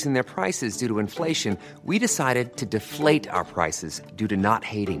they'd be raising their prices due to inflation, we decided to deflate our prices due to not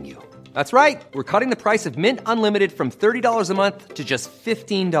hating you. That's right. We're cutting the price of Mint Unlimited from $30 a month to just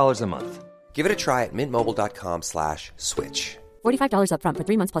 $15 a month. Give it a try at mintmobile.com/switch. $45 up front for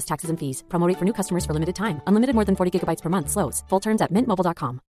 3 months plus taxes and fees. Promo rate for new customers for limited time. Unlimited more than 40 gigabytes per month. Slows full terms at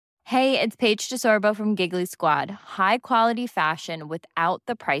mintmobile.com. Hey, it's Paige DeSorbo from Giggly Squad. High quality fashion without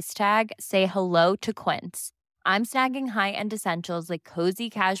the price tag. Say hello to Quince. I'm snagging high-end essentials like cozy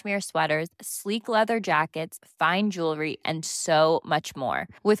cashmere sweaters, sleek leather jackets, fine jewelry, and so much more.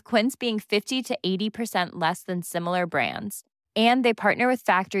 With Quince being 50 to 80% less than similar brands. And they partner with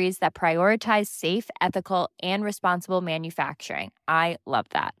factories that prioritize safe, ethical, and responsible manufacturing. I love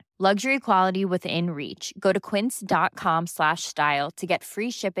that. Luxury quality within reach. Go to quince.com/style to get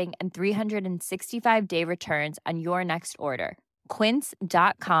free shipping and 365-day returns on your next order.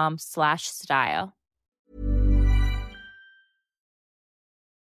 Quince.com/style.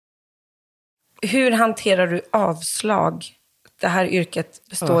 Hur hanterar du avslag? Det här yrket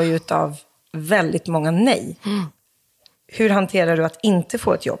består ju av väldigt många nej. Hur hanterar du att inte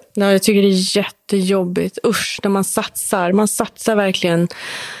få ett jobb? Nej, jag tycker det är jättejobbigt. Usch, när man satsar verkligen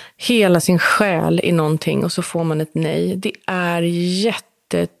hela sin själ i någonting och så får man ett nej. Det är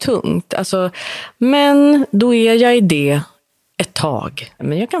jättetungt. Alltså, men då är jag i det ett tag.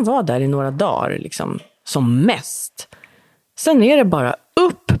 Men jag kan vara där i några dagar liksom, som mest. Sen är det bara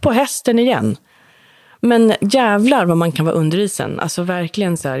upp på hästen igen. Men jävlar vad man kan vara under isen. Alltså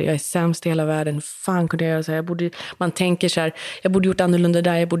verkligen så här, jag är sämst i hela världen. Fan kunde jag göra så här? Man tänker så här, jag borde gjort annorlunda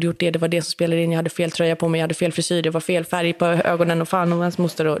där, jag borde gjort det. Det var det som spelade in, jag hade fel tröja på mig, jag hade fel frisyr, det var fel färg på ögonen och fan och hans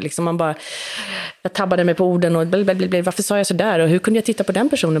moster. Och liksom man bara, jag tabbade mig på orden och varför sa jag så där? Och hur kunde jag titta på den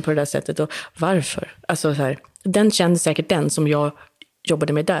personen på det där sättet? Och varför? Alltså så här, den kände säkert den som jag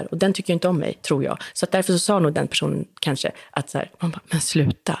jobbade med där. Och den tycker inte om mig, tror jag. Så att därför så sa nog den personen kanske att så här, man bara, men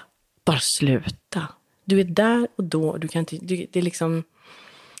sluta. Bara sluta. Du är där och då. Du kan inte, det är liksom...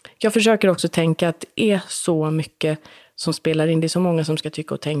 Jag försöker också tänka att det är så mycket som spelar in. Det är så många som ska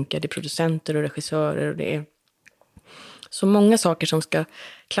tycka och tänka. Det är producenter och regissörer. Och det är så många saker som ska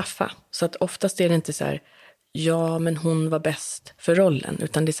klaffa. Så att oftast är det inte så här, ja men hon var bäst för rollen.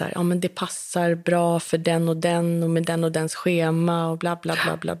 Utan det är så här, ja men det passar bra för den och med den och dens schema och bla bla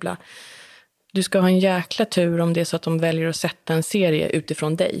bla bla bla. Du ska ha en jäkla tur om det är så att de väljer att sätta en serie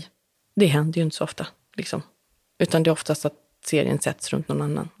utifrån dig. Det händer ju inte så ofta. Liksom. Utan det är oftast att serien sätts runt någon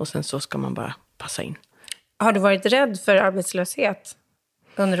annan. Och sen så ska man bara passa in. Har du varit rädd för arbetslöshet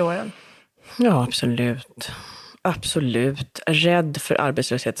under åren? Ja, absolut. Absolut. Rädd för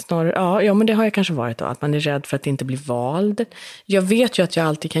arbetslöshet. Snarare, ja, men det har jag kanske varit då. Att man är rädd för att inte bli vald. Jag vet ju att jag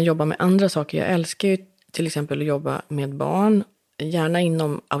alltid kan jobba med andra saker. Jag älskar ju till exempel att jobba med barn. Gärna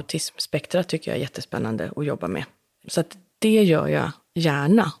inom autismspektrat tycker jag är jättespännande att jobba med. Så att det gör jag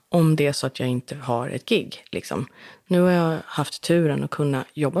gärna om det är så att jag inte har ett gig. Liksom. Nu har jag haft turen att kunna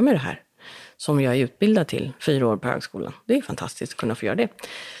jobba med det här som jag är utbildad till 4 år på högskolan. Det är fantastiskt att kunna få göra det.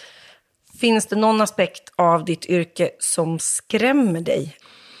 Finns det någon aspekt av ditt yrke som skrämmer dig?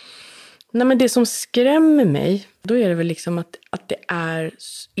 Nej, men det som skrämmer mig, då är det väl liksom att det är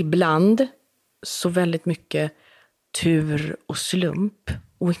ibland så väldigt mycket tur och slump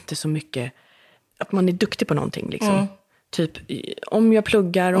och inte så mycket att man är duktig på någonting liksom. Typ, om jag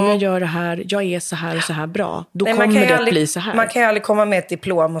pluggar, om jag gör det här, jag är så här och så här bra, då kommer det att bli så här. Man kan ju aldrig komma med ett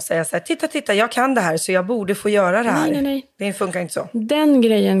diplom och säga så här, titta, jag kan det här så jag borde få göra det här. Nej. Det funkar inte så. Den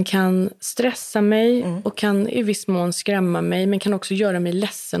grejen kan stressa mig och kan i viss mån skrämma mig, men kan också göra mig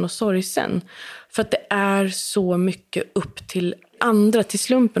ledsen och sorgsen. För att det är så mycket upp till andra, till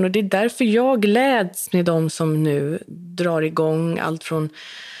slumpen. Och det är därför jag gläds med de som nu drar igång allt från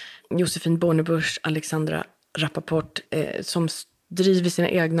Josefin Bornebusch, Alexandra Rappaport som driver sina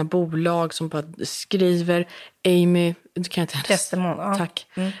egna bolag, som bara skriver, Amy, du kan inte Testemon, ja. Tack.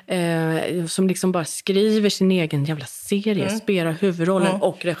 Som liksom bara skriver sin egen jävla serie, spelar huvudrollen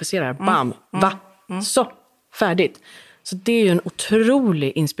och regisserar. Bam, så färdigt. Så det är ju en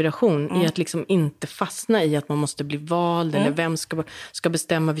otrolig inspiration i att liksom inte fastna i att man måste bli vald eller vem ska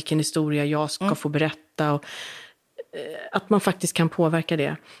bestämma vilken historia jag ska få berätta, och att man faktiskt kan påverka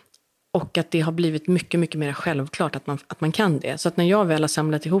det. Och att det har blivit mycket, mycket mer självklart att man kan det. Så att när jag väl har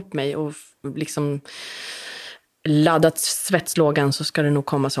samlat ihop mig och liksom laddat svetslågan så ska det nog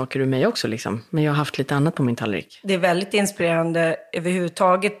komma saker ur mig också liksom. Men jag har haft lite annat på min tallrik. Det är väldigt inspirerande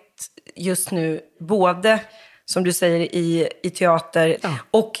överhuvudtaget just nu, både som du säger i teater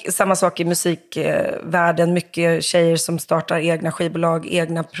och samma sak i musikvärlden. Mycket tjejer som startar egna skivbolag,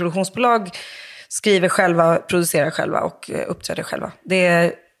 egna produktionsbolag, skriver själva, producerar själva och uppträder själva. Det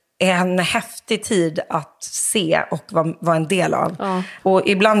är en häftig tid att se och vara en del av. Ja. Och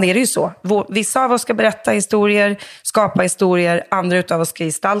ibland är det ju så. Vissa av oss ska berätta historier, skapa historier. Andra utav oss ska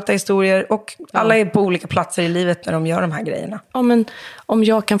gestalta historier. Och alla är på olika platser i livet när de gör de här grejerna. Ja, men om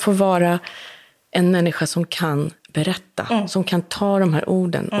jag kan få vara en människa som kan berätta. Som kan ta de här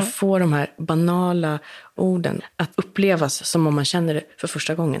orden och få de här banala orden att upplevas som om man känner det för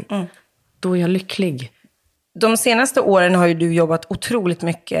första gången. Då är jag lycklig. De senaste åren har ju du jobbat otroligt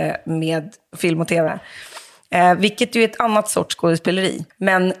mycket med film och tv. Vilket ju är ett annat sorts skådespeleri.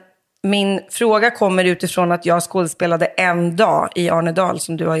 Men min fråga kommer utifrån att jag skådespelade en dag i Arnedal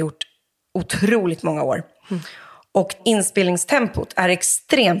som du har gjort otroligt många år. Och inspelningstempot är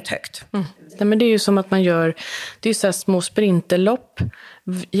extremt högt. Nej, men det är ju som att man gör, det är så här små sprinterlopp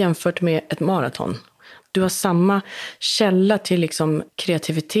jämfört med ett maraton. Du har samma källa till liksom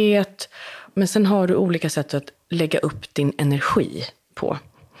kreativitet. Men sen har du olika sätt att lägga upp din energi på.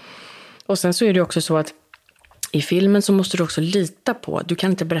 Och sen så är det också så att i filmen så måste du också lita på, du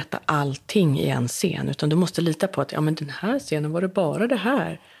kan inte berätta allting i en scen, utan du måste lita på att men den här scenen var det bara det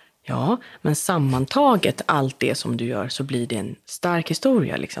här. Ja, men sammantaget allt det som du gör så blir det en stark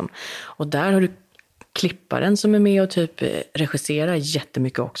historia liksom. Och där har du klipparen som är med och typ regisserar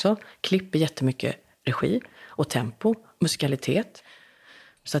jättemycket också. Klipper jättemycket regi och tempo, musikalitet.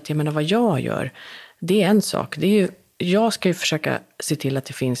 Så att jag menar vad jag gör, det är en sak. Det är ju, jag ska ju försöka se till att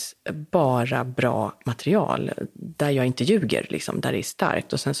det finns bara bra material. Där jag inte ljuger, liksom, där det är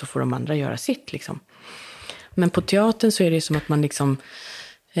starkt. Och sen så får de andra göra sitt. Liksom. Men på teatern så är det som att man liksom...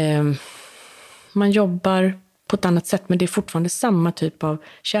 man jobbar på ett annat sätt. Men det är fortfarande samma typ av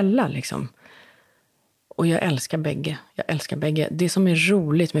källa. Liksom. Och jag älskar bägge. Det som är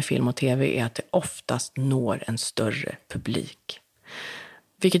roligt med film och tv är att det oftast når en större publik.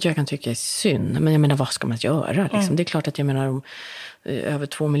 Vilket jag kan tycka är synd. Men jag menar, vad ska man göra? Liksom? Det är klart att jag menar om över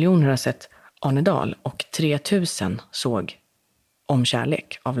 2 miljoner har sett Arnedal och 3000 såg Om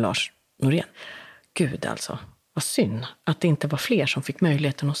kärlek av Lars Norén. Gud alltså, vad synd att det inte var fler som fick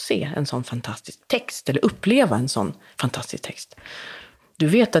möjligheten att se en sån fantastisk text eller uppleva en sån fantastisk text. Du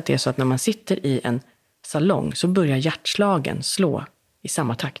vet att det är så att när man sitter i en salong så börjar hjärtslagen slå i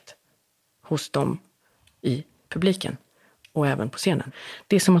samma takt hos dem i publiken. Och även på scenen.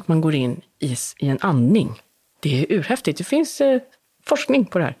 Det är som att man går in i en andning. Det är urhäftigt. Det finns forskning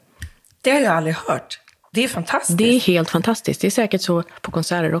på det här. Det har jag aldrig hört. Det är fantastiskt. Det är helt fantastiskt. Det är säkert så på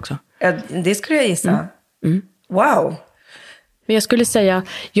konserter också. Det skulle jag gissa. Wow. Men jag skulle säga,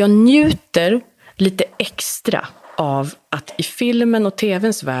 jag njuter lite extra av att i filmen och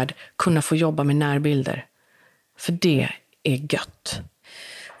tvns värld kunna få jobba med närbilder. För det är gött.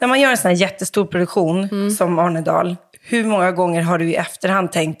 När man gör en sån här jättestor produktion som Arnedal, hur många gånger har du i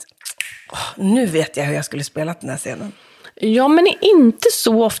efterhand tänkt, nu vet jag hur jag skulle spela den här scenen? Ja, men inte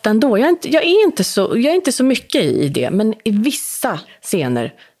så ofta ändå. Jag är inte så mycket i det. Men i vissa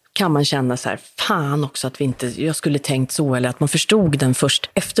scener kan man känna så här, fan också att jag skulle tänkt så, eller att man förstod den först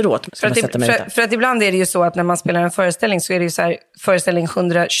efteråt. För att ibland är det ju så att när man spelar en föreställning så är det ju så här, föreställning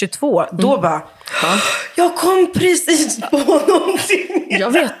 122, då bara, jag kom precis på någonting.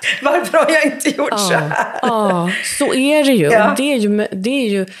 Jag vet. Varför har jag inte gjort så här? Ja, så är det ju. Ja. Och det är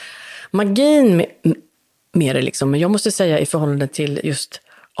ju magin med det liksom. Men jag måste säga i förhållande till just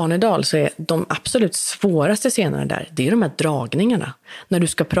Arnedal så är de absolut svåraste scenerna där, det är de här dragningarna. När du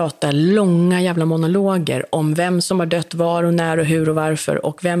ska prata långa jävla monologer om vem som har dött, var och när och hur och varför,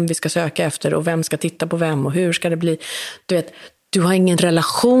 och vem vi ska söka efter och vem ska titta på vem och hur ska det bli. Du vet, du har ingen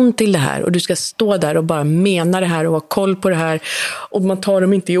relation till det här och du ska stå där och bara mena det här och ha koll på det här, och man tar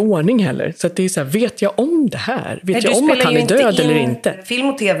dem inte i ordning heller. Så att det är så här, vet jag om det här? Vet jag om att han är död eller inte? Film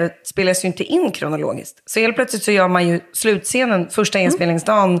och tv spelas ju inte in kronologiskt. Så helt plötsligt så gör man ju slutscenen första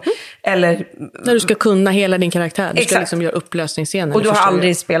inspelningsdagen eller... När du ska kunna hela din karaktär. Du ska liksom göra upplösningsscener. Och du har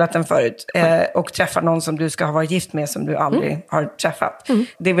aldrig spelat den förut. Och träffar någon som du ska ha varit gift med som du aldrig har träffat.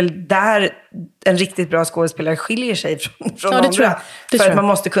 Det är väl där en riktigt bra skådespelare skiljer sig från andra. För att man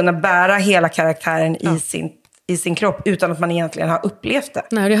måste kunna bära hela karaktären i sin kropp utan att man egentligen har upplevt det.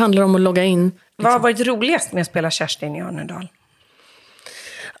 Nej, det handlar om att logga in. Liksom. Vad har varit roligast med att spela Kerstin i Arnedal?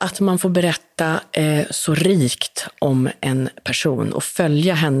 Att man får berätta så rikt om en person och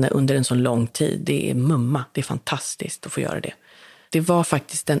följa henne under en så lång tid. Det är mumma, det är fantastiskt att få göra det. Det var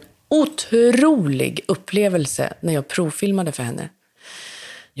faktiskt en otrolig upplevelse när jag provfilmade för henne.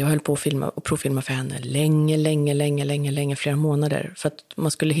 Jag höll på att provfilma för henne länge, flera månader. För att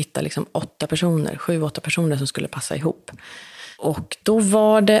man skulle hitta liksom 7-8 personer som skulle passa ihop. Och då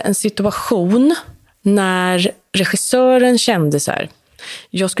var det en situation när regissören kände så här: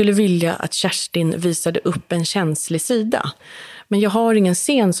 jag skulle vilja att Kerstin visade upp en känslig sida. Men jag har ingen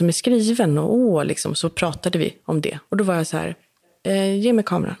scen som är skriven. Och liksom, så pratade vi om det. Och då var jag så här: ge mig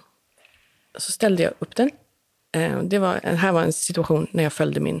kameran. Så ställde jag upp den. Här var en situation när jag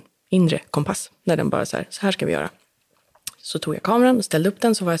följde min inre kompass. När den bara så här ska vi göra. Så tog jag kameran och ställde upp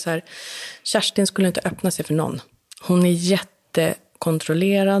den. Så var jag så här: Kerstin skulle inte öppna sig för någon. Hon är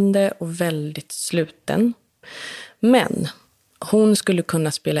jättekontrollerande och väldigt sluten. Men hon skulle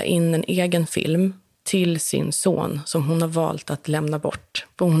kunna spela in en egen film till sin son som hon har valt att lämna bort.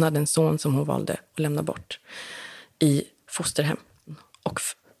 För hon hade en son som hon valde att lämna bort i fosterhem. Och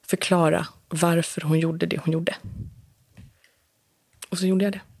förklara varför hon gjorde det hon gjorde. Och så gjorde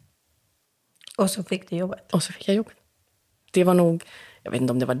jag det. Och så fick du jobbet. Och så fick jag jobbet. Det var nog, jag vet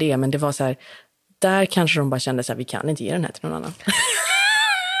inte om det var det, men det var så här, där kanske de bara kände så här: vi kan inte ge den här till någon annan.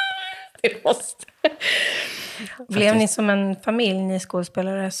 Det måste. Blev ni som en familj, ni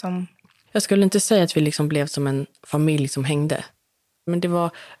skådespelare som... Jag skulle inte säga att vi liksom blev som en familj som hängde. Men det var,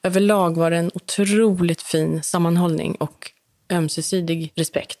 överlag var det en otroligt fin sammanhållning och ömsesidig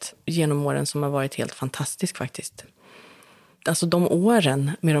respekt genom åren som har varit helt fantastisk faktiskt. Alltså de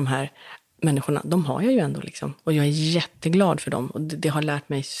åren med de här människorna, de har jag ju ändå liksom. Och jag är jätteglad för dem. Och det har lärt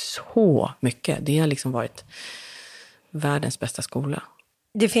mig så mycket. Det har liksom varit världens bästa skola.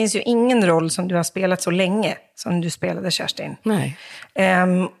 Det finns ju ingen roll som du har spelat så länge som du spelade, Kerstin. Nej.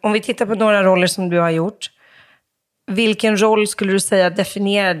 Om vi tittar på några roller som du har gjort. Vilken roll skulle du säga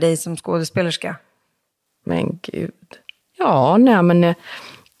definierar dig som skådespelerska? Men gud. Ja, nej men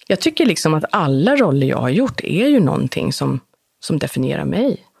jag tycker liksom att alla roller jag har gjort är ju någonting som definierar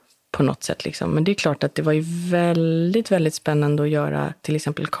mig på något sätt liksom. Men det är klart att det var ju väldigt, väldigt spännande att göra till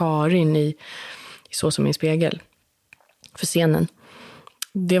exempel Karin i Så som i spegel för scenen.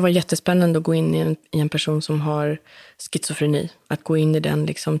 Det var jättespännande att gå in i en person som har schizofreni. Att gå in i den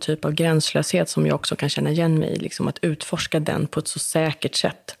liksom typ av gränslöshet som jag också kan känna igen mig i. Liksom att utforska den på ett så säkert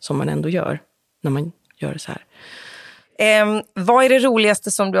sätt som man ändå gör när man gör det så här. Vad är det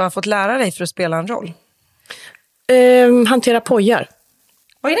roligaste som du har fått lära dig för att spela en roll? Hantera pojar.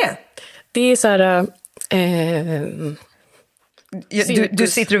 Vad är det? Det är så här... Du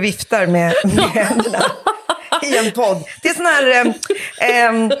sitter och viftar med händerna i en podd. Det är sån här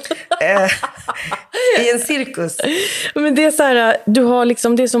i en cirkus. Men det är så här, du har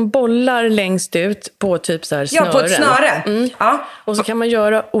liksom det som bollar längst ut på typ så här snören. Ja, på ett snöre. Mm. Ja. Och så kan man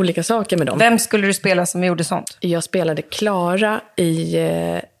göra olika saker med dem. Vem skulle du spela som gjorde sånt? Jag spelade Claire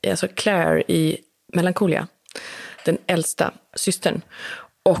i Melancholia. Den äldsta systern.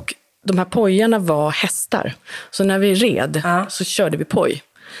 Och de här pojarna var hästar. Så när vi red så körde vi poj.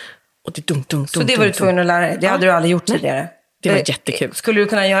 Och det dunk. Så det var du tvungen att lära dig? Det hade du aldrig gjort tidigare? Det var jättekul. Skulle du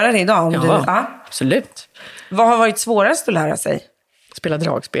kunna göra det idag? Om du... Absolut. Vad har varit svårast att lära sig? Spela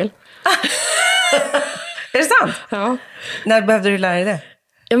dragspel. Är det sant? Ja. När behövde du lära dig det?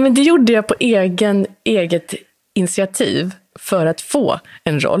 Ja, men det gjorde jag på eget initiativ för att få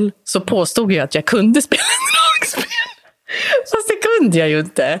en roll. Så påstod jag att jag kunde spela dragspel. Fast det kunde jag ju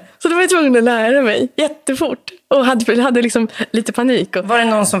inte. Så då var jag tvungen att lära mig jättefort. Och hade liksom lite panik. Var det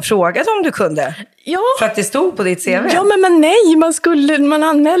någon som frågade om du kunde? Ja. För att det stod på ditt CV? Ja, men nej. Man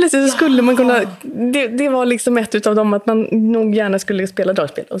anmälde sig så skulle man kunna... Det var liksom ett utav dem att man nog gärna skulle spela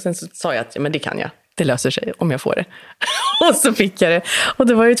dragspel. Och sen så sa jag att men det kan jag. Det löser sig om jag får det. Och så fick jag det. Och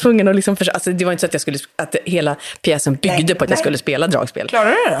då var jag ju tvungen att liksom... Alltså, det var inte så att hela pjäsen byggde på att jag skulle spela dragspel. Klarade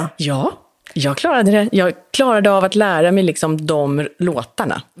du det då? Ja. Jag klarade det. Jag klarade av att lära mig liksom de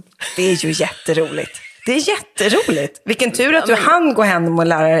låtarna. Det är ju jätteroligt. Det är jätteroligt. Vilken tur att du hann gå hem och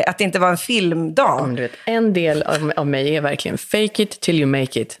lära dig att det inte var en filmdag. Du vet, en del av mig är verkligen fake it till you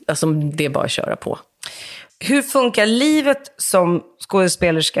make it. Alltså det är bara att köra på. Hur funkar livet som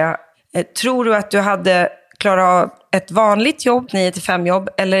skådespelerska? Tror du att du hade klarat av ett vanligt jobb, 9-5 jobb?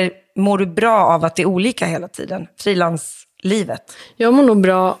 Eller mår du bra av att det är olika hela tiden? Frilanslivet? Jag mår nog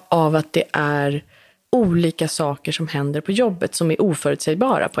bra av att det är olika saker som händer på jobbet som är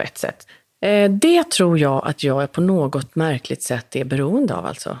oförutsägbara på ett sätt. Det tror jag att jag är på något märkligt sätt är beroende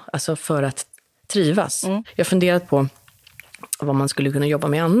av alltså för att trivas. Jag har funderat på vad man skulle kunna jobba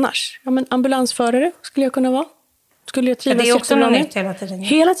med annars. Ja, men ambulansförare skulle jag kunna vara. Skulle jag trivas? Det är också något nytt hela tiden.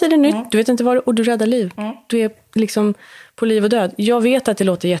 Hela tiden nytt. Du vet inte vad och du räddar liv. Du är liksom på liv och död. Jag vet att det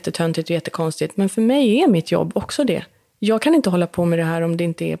låter jättetöntigt och jättekonstigt, men för mig är mitt jobb också det. Jag kan inte hålla på med det här om det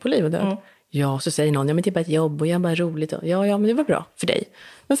inte är på liv och död. Ja, så säger någon, ja men det är bara ett jobb och jag är bara roligt. Ja, men det var bra för dig.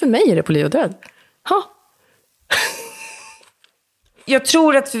 Men för mig är det på liv och död. Jag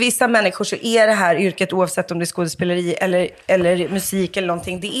tror att för vissa människor så är det här yrket, oavsett om det är skådespeleri eller musik eller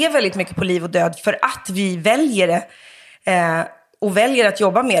någonting, det är väldigt mycket på liv och död för att vi väljer det och väljer att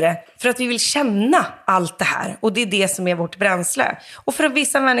jobba med det för att vi vill känna allt det här. Och det är det som är vårt bränsle. Och för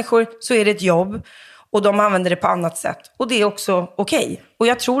vissa människor så är det ett jobb och de använder det på annat sätt. Och det är också okej. Och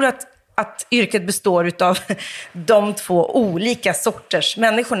jag tror att yrket består av de två olika sorters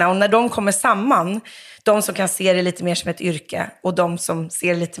människorna. Och när de kommer samman, de som kan se det lite mer som ett yrke och de som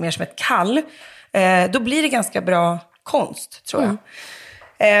ser det lite mer som ett kall, då blir det ganska bra konst, tror jag.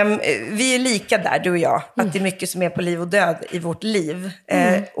 Vi är lika där, du och jag. Att det är mycket som är på liv och död i vårt liv.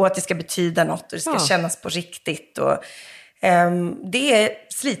 Och att det ska betyda något och det ska kännas på riktigt. Och, det är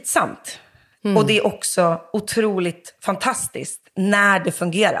slitsamt. Och det är också otroligt fantastiskt när det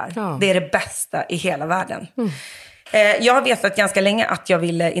fungerar. Ja. Det är det bästa i hela världen. Jag har vetat ganska länge att jag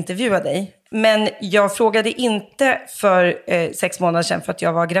ville intervjua dig. Men jag frågade inte för 6 månader sedan för att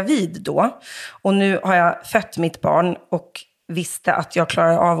jag var gravid då. Och nu har jag fött mitt barn och visste att jag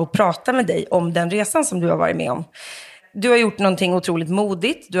klarar av att prata med dig om den resan som du har varit med om. Du har gjort någonting otroligt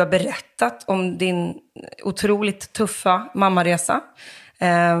modigt. Du har berättat om din otroligt tuffa mammaresa.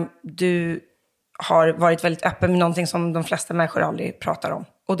 Du har varit väldigt öppen med någonting som de flesta människor aldrig pratar om.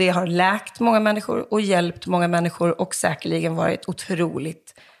 Och det har läkt många människor och hjälpt många människor och säkerligen varit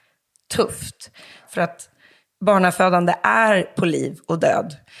otroligt tufft. För att barnafödande är på liv och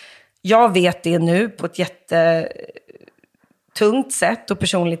död. Jag vet det nu på ett jättetungt sätt och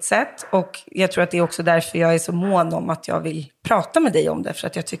personligt sätt. Och jag tror att det är också därför jag är så mån om att jag vill prata med dig om det. För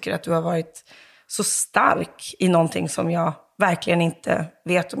att jag tycker att du har varit så stark i någonting som jag verkligen inte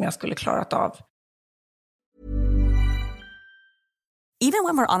vet om jag skulle klarat av. Even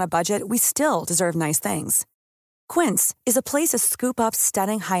when we're on a budget, we still deserve nice things. Quince is a place to scoop up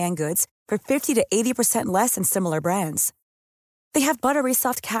stunning high-end goods for 50 to 80% less than similar brands. They have buttery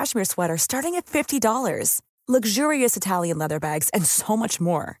soft cashmere sweaters starting at $50, luxurious Italian leather bags, and so much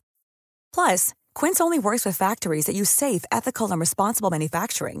more. Plus, Quince only works with factories that use safe, ethical, and responsible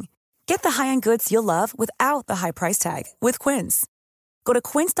manufacturing. Get the high-end goods you'll love without the high price tag with Quince. Go to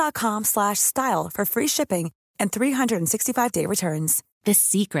quince.com/style for free shipping and 365-day returns. The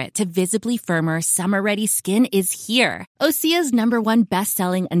secret to visibly firmer, summer-ready skin is here. Osea's #1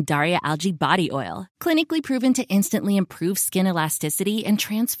 best-selling Andaria Algae Body Oil. Clinically proven to instantly improve skin elasticity and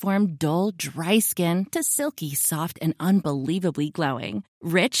transform dull, dry skin to silky, soft, and unbelievably glowing.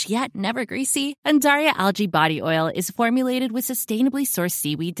 Rich yet never greasy, Andaria Algae Body Oil is formulated with sustainably sourced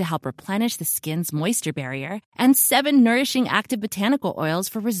seaweed to help replenish the skin's moisture barrier and 7 nourishing active botanical oils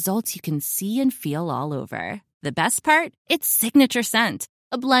for results you can see and feel all over. The best part? Its signature scent.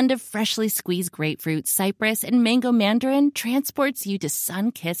 A blend of freshly squeezed grapefruit, cypress, and mango mandarin transports you to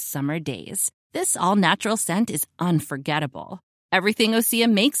sun-kissed summer days. This all-natural scent is unforgettable. Everything Osea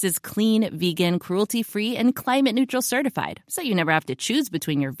makes is clean, vegan, cruelty-free, and climate-neutral certified, so you never have to choose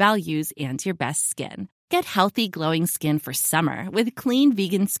between your values and your best skin. Get healthy, glowing skin for summer with clean,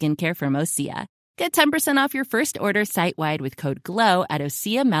 vegan skincare from Osea. Get 10% off your first order site-wide with code GLOW at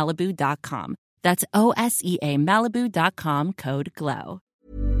OseaMalibu.com. That's OSEAMalibu.com, code GLOW.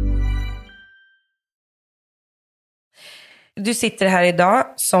 Du sitter här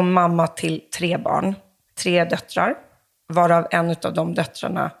idag som mamma till 3 barn. 3 döttrar, varav en av de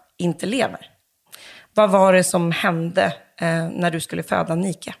döttrarna inte lever. Vad var det som hände när du skulle föda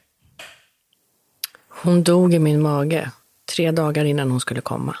Nike? Hon dog i min mage 3 dagar innan hon skulle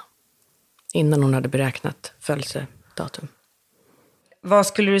komma. Innan hon hade beräknat födelsedatum. Vad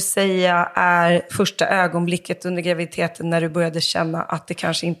skulle du säga är första ögonblicket under graviditeten när du började känna att det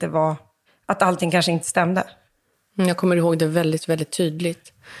kanske inte var, att allting kanske inte stämde? Jag kommer ihåg det väldigt, väldigt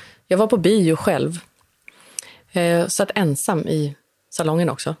tydligt. Jag var på bio själv. Satt ensam i salongen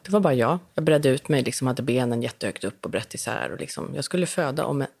också. Det var bara jag. Jag bredde ut mig, liksom, hade benen jättehögt upp och brett isär. Och liksom, jag skulle föda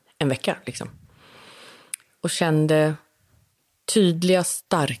om en vecka. Liksom. Och kände tydliga,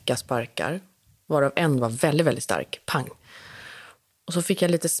 starka sparkar. Varav en var väldigt, väldigt stark. Pang. Och så fick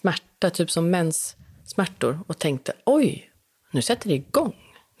jag lite smärta, typ som menssmärtor. Och tänkte, oj, nu sätter det igång.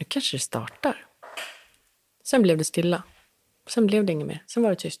 Nu kanske det startar. Sen blev det stilla. Sen blev det inget mer. Sen var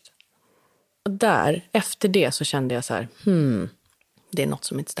det tyst. Och där, efter det så kände jag så här, det är något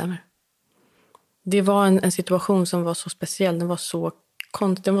som inte stämmer. Det var en situation som var så speciell. Den var så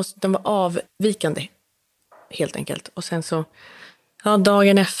den var avvikande, helt enkelt. Och sen så,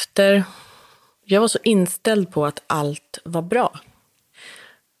 dagen efter, jag var så inställd på att allt var bra.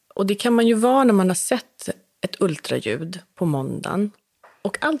 Och det kan man ju vara när man har sett ett ultraljud på måndagen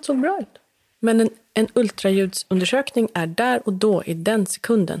och allt såg bra ut. Men en ultraljudsundersökning är där och då i den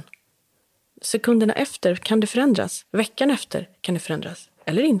sekunden. Sekunderna efter kan det förändras. Veckan efter kan det förändras.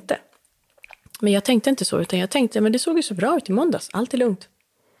 Eller inte. Men jag tänkte inte så, utan jag tänkte, men det såg ju så bra ut i måndags. Allt är lugnt.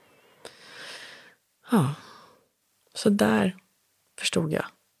 Ja. Så där förstod jag.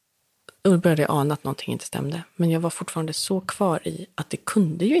 Då började jag ana att någonting inte stämde. Men jag var fortfarande så kvar i att det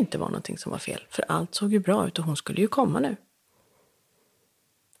kunde ju inte vara någonting som var fel. För allt såg ju bra ut och hon skulle ju komma nu.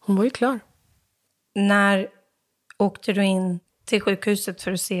 Hon var ju klar. När åkte du in till sjukhuset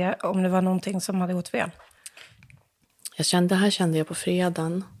för att se om det var någonting som hade gått fel? Här kände jag på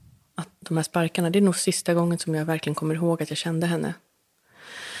fredagen att de här sparkarna, det är nog sista gången som jag verkligen kommer ihåg att jag kände henne.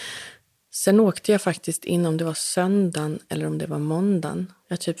 Sen åkte jag faktiskt in, om det var söndagen eller om det var måndagen.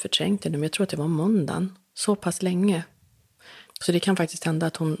 Jag typ förträngde det, men jag tror att det var måndagen. Så pass länge. Så det kan faktiskt hända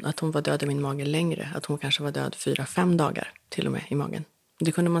att hon var död i min mage längre. Att hon kanske var död 4-5 dagar till och med i magen.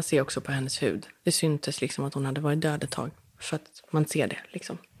 Det kunde man se också på hennes hud. Det syntes liksom att hon hade varit död ett tag. För att man ser det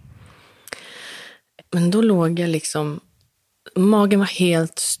liksom. Men då låg jag liksom... Magen var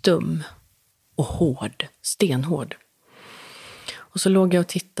helt stum och hård. Stenhård. Och så låg jag och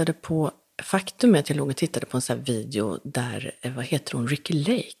tittade på... Faktum är att jag låg och tittade på en sån här video där, Ricky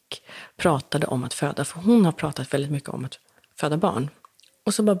Lake pratade om att föda. För hon har pratat väldigt mycket om att föda barn.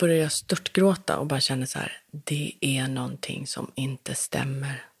 Och så bara började jag störtgråta och bara kände så här, det är någonting som inte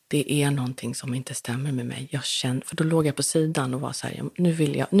stämmer. Det är någonting som inte stämmer med mig. För då låg jag på sidan och var så här,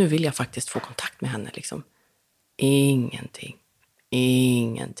 nu vill jag faktiskt få kontakt med henne liksom.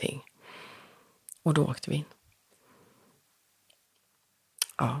 Ingenting. Och då åkte vi in.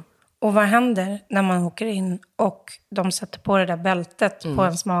 Ja. Och vad händer när man åker in och de sätter på det där bältet på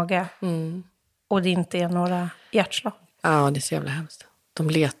ens mage och det inte är några hjärtslag? Ja, det är så jävla hemskt. De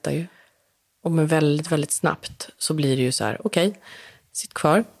letar ju. Och men väldigt, väldigt snabbt så blir det ju så här, okej, sitt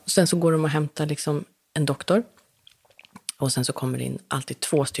kvar. Och sen så går de och hämtar liksom en doktor. Och sen så kommer det in alltid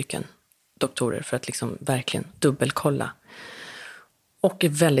 2 stycken doktorer för att liksom verkligen dubbelkolla. Och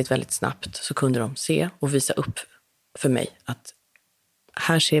väldigt, väldigt snabbt så kunde de se och visa upp för mig att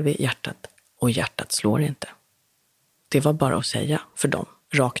här ser vi hjärtat och hjärtat slår inte. Det var bara att säga för dem,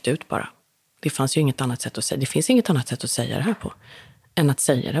 rakt ut bara. Det fanns ju inget annat sätt att säga. Det finns inget annat sätt att säga det här på än att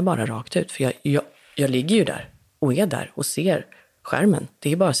säga det bara rakt ut. För jag ligger ju där och är där och ser skärmen.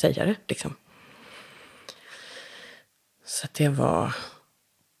 Det är bara att säga det liksom. Så det var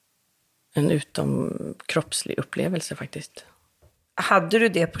en utomkroppslig upplevelse faktiskt. Hade du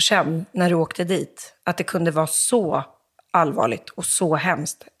det på känn när du åkte dit? Att det kunde vara så allvarligt och så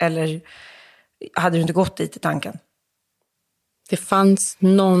hemskt? Eller hade du inte gått dit i tanken? Det fanns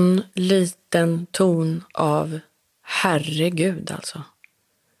någon liten ton av herregud alltså.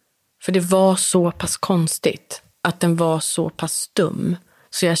 För det var så pass konstigt att den var så pass stum.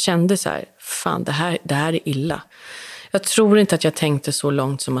 Så jag kände så här, fan det här är illa. Jag tror inte att jag tänkte så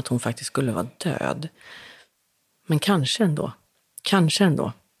långt som att hon faktiskt skulle vara död. Men kanske ändå.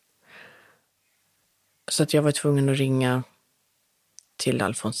 Så att jag var tvungen att ringa till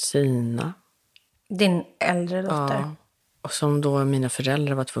Alfonsina. Din äldre dotter? Ja. Och som då mina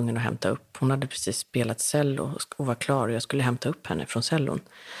föräldrar var tvungna att hämta upp. Hon hade precis spelat cello och var klar. Och jag skulle hämta upp henne från cellon.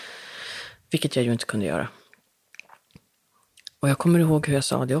 Vilket jag ju inte kunde göra. Och jag kommer ihåg hur jag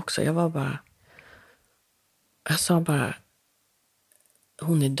sa det också. Jag sa bara,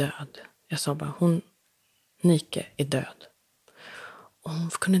 hon är död. Jag sa bara, Nike är död. Och hon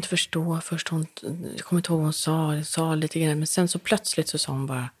kunde inte förstå först. Jag kommer inte ihåg vad hon sa lite grann. Men sen så plötsligt så sa hon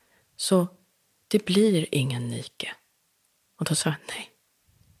bara, så det blir ingen Nike. Och då sa jag, nej,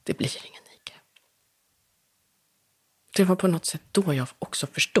 det blir ingen Nike. Det var på något sätt då jag också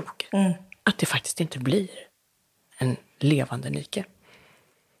förstod att det faktiskt inte blir en levande Nike.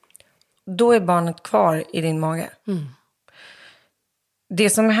 Då är barnet kvar i din mage. Det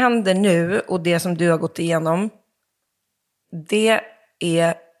som händer nu och det som du har gått igenom, det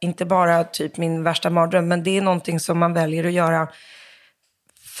är inte bara typ min värsta mardröm, men det är någonting som man väljer att göra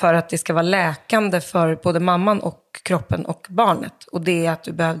för att det ska vara läkande för både mamman och kroppen och barnet. Och det är att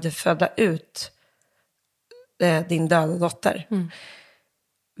du behövde föda ut din döda dotter.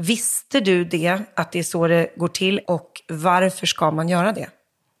 Visste du det, att det är så det går till, och varför ska man göra det?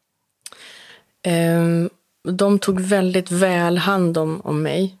 De tog väldigt väl hand om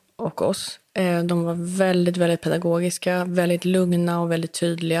mig och oss. De var väldigt, väldigt pedagogiska, väldigt lugna och väldigt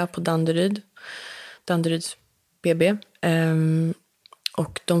tydliga på Danderyds BB.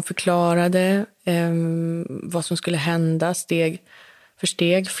 Och de förklarade vad som skulle hända steg för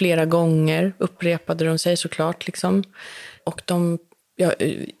steg. Flera gånger upprepade de sig såklart. Liksom. Och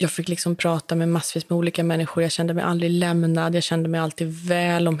Jag fick liksom prata med massvis med olika människor. Jag kände mig aldrig lämnad. Jag kände mig alltid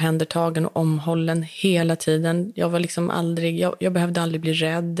väl omhändertagen och omhållen hela tiden. Jag var liksom aldrig, jag behövde aldrig bli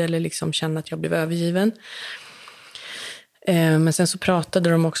rädd eller liksom känna att jag blev övergiven. Men sen så pratade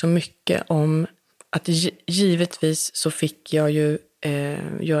de också mycket om att givetvis så fick jag ju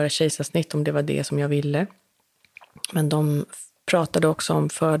göra kejsarsnitt om det var det som jag ville. Men de pratade också om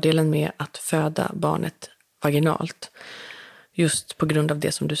fördelen med att föda barnet vaginalt. Just på grund av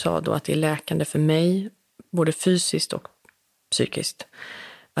det som du sa då, att det är läkande för mig, både fysiskt och psykiskt,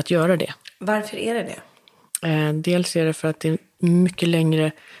 att göra det. Varför är det det? Dels är det för att det är mycket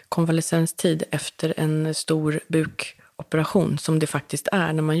längre konvalescenstid efter en stor bukoperation, som det faktiskt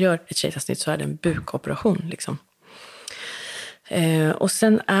är. När man gör ett kejsarsnitt så är det en bukoperation liksom. Och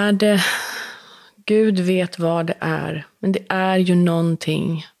sen är det, Gud vet vad det är, men det är ju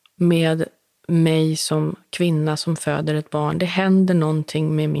någonting med mig som kvinna som föder ett barn. Det händer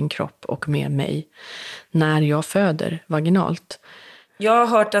någonting med min kropp och med mig när jag föder vaginalt. Jag har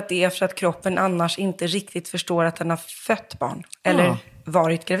hört att det är för att kroppen annars inte riktigt förstår att den har fött barn. Eller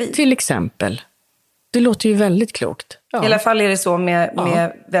varit gravid. Till exempel. Det låter ju väldigt klokt. Ja. I alla fall är det så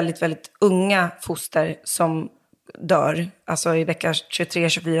med väldigt, väldigt unga foster som dör. Alltså i vecka 23,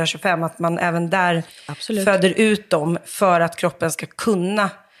 24, 25. Att man även där föder ut dem för att kroppen ska kunna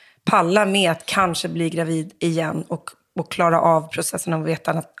palla med att kanske bli gravid igen och klara av processen och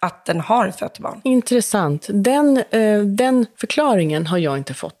veta att den har fött barn. Intressant. Den förklaringen har jag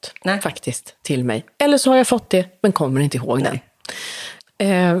inte fått faktiskt till mig. Eller så har jag fått det men kommer inte ihåg den.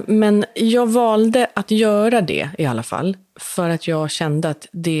 Men jag valde att göra det i alla fall för att jag kände att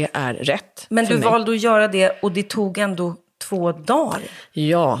det är rätt. Men du valde att göra det och det tog ändå 2 dagar?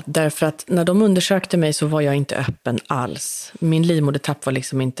 Ja, därför att när de undersökte mig så var jag inte öppen alls. Min livmodertapp var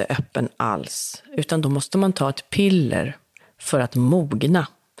liksom inte öppen alls. Utan då måste man ta ett piller för att mogna.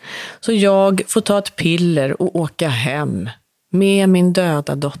 Så jag får ta ett piller och åka hem med min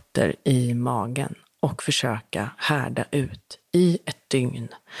döda dotter i magen och försöka härda ut i ett dygn.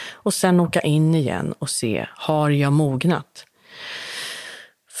 Och sen åka in igen och se, har jag mognat?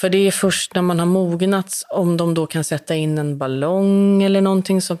 För det är först när man har mognats, om de då kan sätta in en ballong eller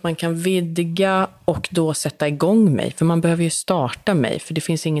någonting så att man kan vidga och då sätta igång mig. För man behöver ju starta mig, för det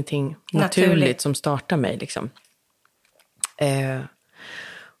finns ingenting naturligt som startar mig liksom.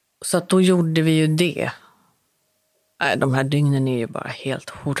 Så att då gjorde vi ju det. De här dygnen är ju bara helt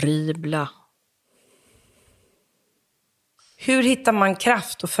horribla. Hur hittar man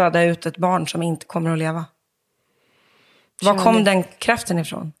kraft att föda ut ett barn som inte kommer att leva? Var kom den kraften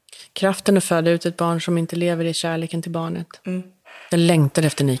ifrån? Kraften att föda ut ett barn som inte lever är kärleken till barnet. Jag längtade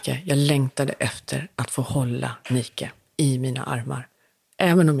efter Nike. Jag längtade efter att få hålla Nike i mina armar.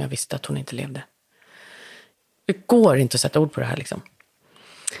 Även om jag visste att hon inte levde. Det går inte att sätta ord på det här liksom.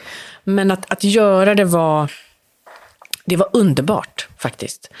 Men att göra det var underbart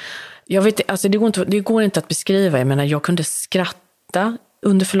faktiskt. Jag vet, alltså det går inte att beskriva. Jag menar, jag kunde skratta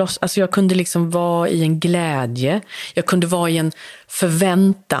under förlossningen. Alltså jag kunde liksom vara i en glädje. Jag kunde vara i en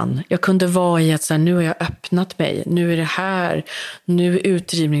förväntan. Jag kunde vara i att så här, nu har jag öppnat mig. Nu är det här. Nu är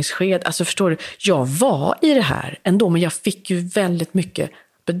utdrivningssked. Alltså förstår du, jag var i det här ändå. Men jag fick ju väldigt mycket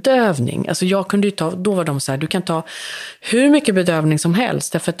bedövning. Alltså jag kunde ju då var de så här, du kan ta hur mycket bedövning som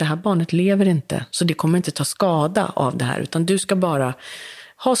helst. Därför att det här barnet lever inte. Så det kommer inte ta skada av det här. Utan du ska bara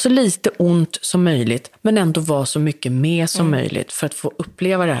ha så lite ont som möjligt, men ändå vara så mycket med som möjligt för att få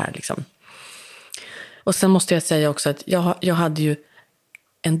uppleva det här liksom. Och sen måste jag säga också att jag hade ju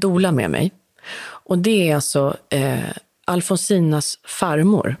en doula med mig. Och det är alltså Alfonsinas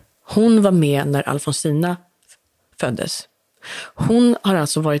farmor. Hon var med när Alfonsina föddes. Hon har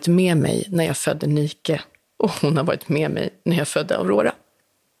alltså varit med mig när jag födde Nike. Och hon har varit med mig när jag födde Aurora.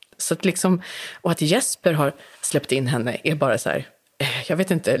 Så att liksom, och att Jesper har släppt in henne är bara så här, jag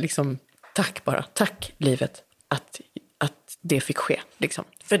vet inte, liksom, tack livet att det fick ske. Liksom.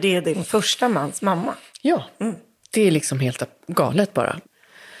 För det är din första mans mamma? Ja, det är liksom helt galet bara.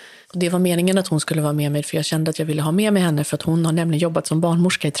 Och det var meningen att hon skulle vara med mig, för jag kände att jag ville ha med mig henne, för att hon har nämligen jobbat som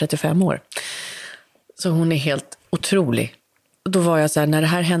barnmorska i 35 år. Så hon är helt otrolig. Och då var jag så här, när det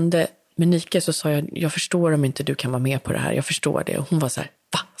här hände med Nike så sa jag förstår om inte du kan vara med på det här, jag förstår det. Och hon var så här,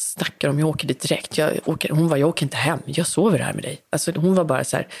 va? Snackar om, jag åker dit direkt. Hon var, jag åker inte hem, jag sover här med dig. Alltså hon var bara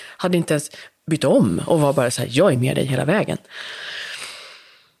så här, hade inte ens bytt om och var bara så här, jag är med dig hela vägen.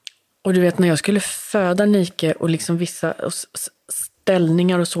 Och du vet, när jag skulle föda Nike och liksom vissa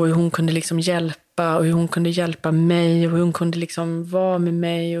ställningar och så, hur hon kunde liksom hjälpa och hur hon kunde hjälpa mig och hur hon kunde liksom vara med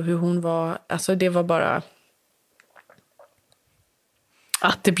mig och hur hon var, alltså det var bara,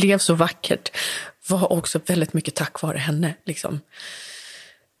 att det blev så vackert var också väldigt mycket tack vare henne liksom.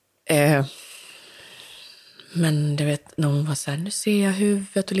 Men du vet, när hon var så här, nu ser jag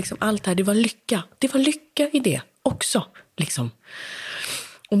huvudet och liksom allt det här. Det var lycka. Det var lycka i det också. Liksom.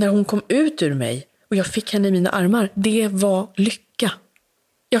 Och när hon kom ut ur mig och jag fick henne i mina armar, det var lycka.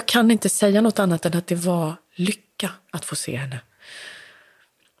 Jag kan inte säga något annat än att det var lycka att få se henne.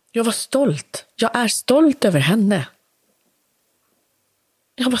 Jag var stolt. Jag är stolt över henne.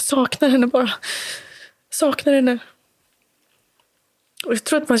 Jag bara saknar henne bara. Saknar henne. Och jag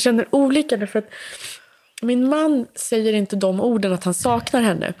tror att man känner olika därför att min man säger inte de orden att han saknar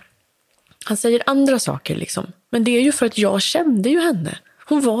henne. Han säger andra saker liksom. Men det är ju för att jag kände ju henne.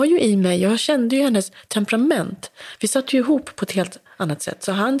 Hon var ju i mig. Jag kände ju hennes temperament. Vi satt ju ihop på ett helt annat sätt.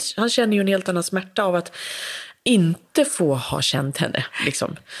 Så han känner ju en helt annan smärta av att inte få ha känt henne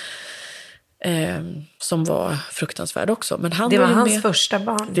liksom. Som var fruktansvärd också. Men han det var ju hans första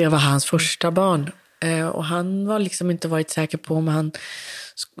barn. Det var hans första barn. Och han var liksom inte varit säker på om han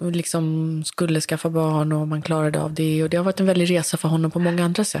liksom skulle skaffa barn och om man klarade av det. Och det har varit en väldig resa för honom på många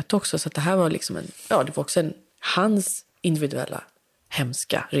andra sätt också. Så att det här var liksom det var också hans individuella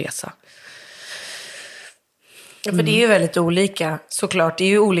hemska resa. Ja, för det är ju väldigt olika såklart. Det är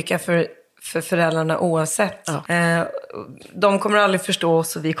ju olika för föräldrarna oavsett. Ja. De kommer aldrig förstå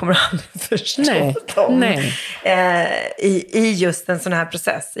oss och vi kommer aldrig förstå dem. Nej. I just en sån här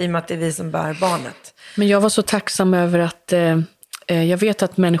process. I och med att det är vi som bär barnet. Men jag var så tacksam över att jag vet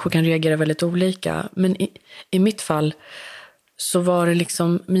att människor kan reagera väldigt olika. Men i mitt fall så var det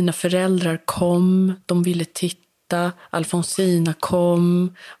liksom mina föräldrar kom. De ville titta. Alfonsina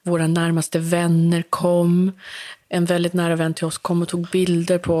kom. Våra närmaste vänner kom. En väldigt nära vän till oss kom och tog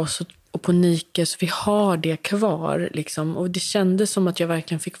bilder på oss och på Nike. Så vi har det kvar liksom. Och det kändes som att jag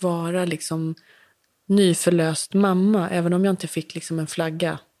verkligen fick vara liksom nyförlöst mamma. Även om jag inte fick liksom en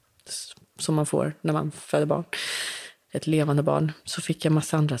flagga som man får när man föder barn. Ett levande barn. Så fick jag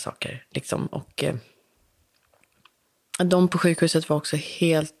massa andra saker liksom. Och de på sjukhuset var också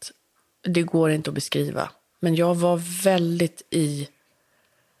helt... Det går inte att beskriva. Men jag var väldigt i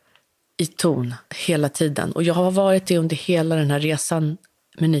ton hela tiden. Och jag har varit det under hela den här resan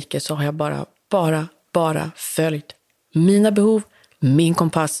med Nike. Så har jag bara följt mina behov, min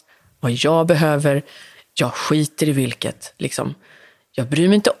kompass, vad jag behöver. Jag skiter i vilket. Liksom. Jag bryr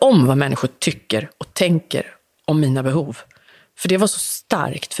mig inte om vad människor tycker och tänker om mina behov. För det var så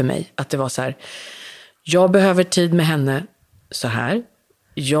starkt för mig att det var så här. Jag behöver tid med henne så här.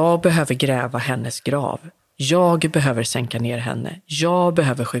 Jag behöver gräva hennes grav. Jag behöver sänka ner henne. Jag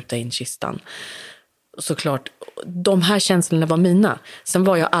behöver skjuta in kistan. Såklart, de här känslorna var mina. Sen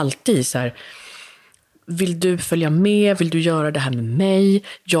var jag alltid så här, vill du följa med? Vill du göra det här med mig?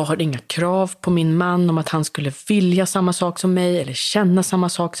 Jag har inga krav på min man om att han skulle vilja samma sak som mig eller känna samma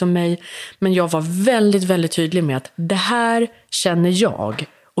sak som mig. Men jag var väldigt, väldigt tydlig med att det här känner jag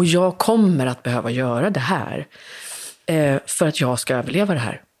och jag kommer att behöva göra det här för att jag ska överleva det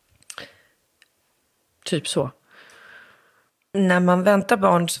här. Typ så. När man väntar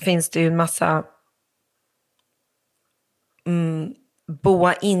barn så finns det ju en massa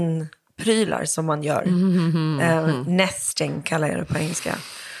boa in-prylar som man gör. Nesting kallar jag det på engelska.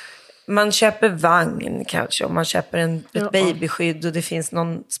 Man köper vagn kanske och man köper ett babyskydd och det finns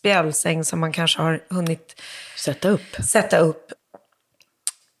någon spjälsäng som man kanske har hunnit sätta upp.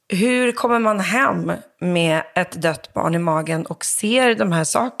 Hur kommer man hem med ett dött barn i magen och ser de här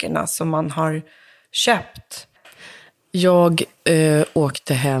sakerna som man har köpt? Jag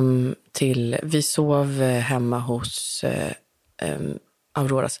åkte hem vi sov hemma hos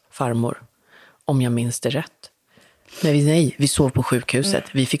Auroras farmor, om jag minns det rätt. Nej, vi sov på sjukhuset.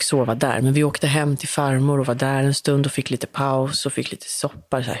 Vi fick sova där, men vi åkte hem till farmor och var där en stund och fick lite paus och fick lite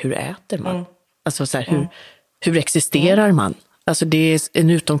soppa. Så här, hur äter man? Alltså så här, hur existerar man? Alltså det är en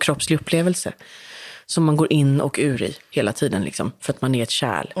utomkroppslig upplevelse som man går in och ur i hela tiden liksom, för att man är ett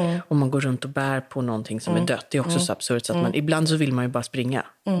kärl. Och man går runt och bär på någonting som är dött. Det är också så absurt så att ibland så vill man ju bara springa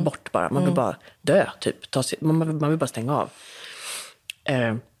bort bara. Man vill bara dö typ. Man vill bara stänga av.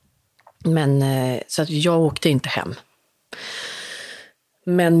 Men så att jag åkte inte hem.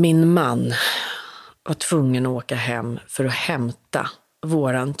 Men min man var tvungen att åka hem för att hämta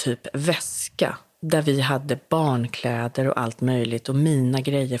våran typ väska där vi hade barnkläder och allt möjligt och mina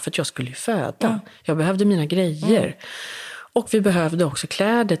grejer för att jag skulle ju föda. Jag behövde mina grejer. Och vi behövde också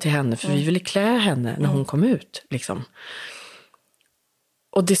kläder till henne för vi ville klä henne när hon kom ut liksom.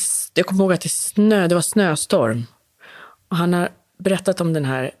 Och jag kommer ihåg att det var snöstorm. Och han har berättat om den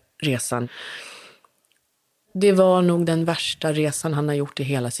här resan. Det var nog den värsta resan han har gjort i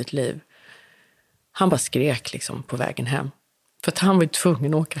hela sitt liv. Han bara skrek liksom på vägen hem. För att han var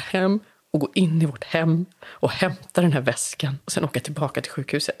tvungen att åka hem och gå in i vårt hem och hämta den här väskan och sen åka tillbaka till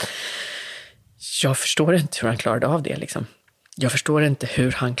sjukhuset. Jag förstår inte hur han klarade av det liksom. Jag förstår inte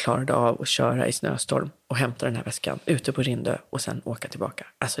hur han klarade av att köra i snöstorm och hämta den här väskan ute på Rindö och sen åka tillbaka.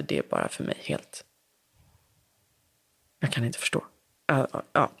 Alltså det är bara för mig helt... Jag kan inte förstå.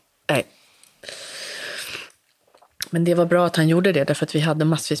 Nej. Men det var bra att han gjorde det därför att vi hade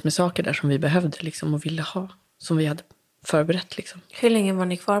massvis med saker där som vi behövde liksom och ville ha. Som vi hade förberett liksom. Hur länge var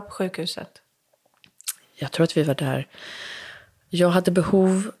ni kvar på sjukhuset? Jag tror att vi var där. Jag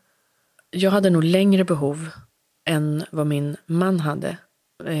hade nog längre behov än vad min man hade.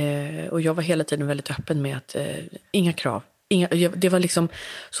 Och jag var hela tiden väldigt öppen med att inga krav. Det var liksom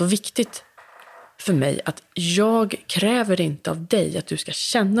så viktigt för mig att jag kräver inte av dig att du ska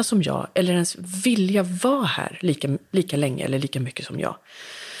känna som jag eller ens vilja vara här lika länge eller lika mycket som jag.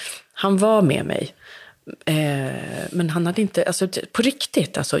 Han var med mig. Men han hade inte, alltså på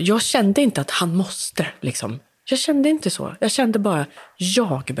riktigt, alltså, jag kände inte att han måste liksom. Jag kände inte så. Jag kände bara,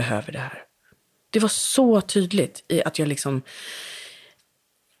 jag behöver det här. Det var så tydligt i att jag liksom,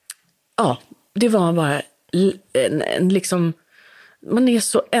 det var bara en liksom, man är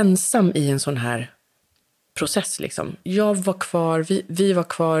så ensam i en sån här process liksom. Jag var kvar, vi var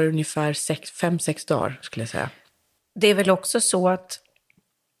kvar ungefär 5-6 dagar skulle jag säga. Det är väl också så att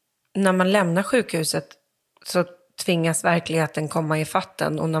när man lämnar sjukhuset så tvingas verkligheten komma i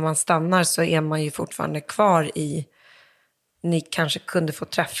fatten. Och när man stannar så är man ju fortfarande kvar i... Ni kanske kunde få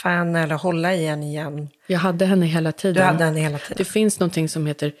träffa henne eller hålla i henne igen. Jag hade henne hela tiden. Du hade henne hela tiden. Det finns någonting som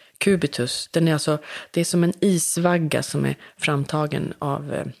heter kubitus. Den är alltså, det är som en isvagga som är framtagen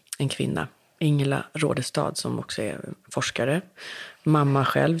av en kvinna. Ingela Rådestad som också är forskare. Mamma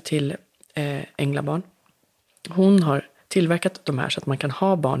själv till änglabarn. Hon har tillverkat de här så att man kan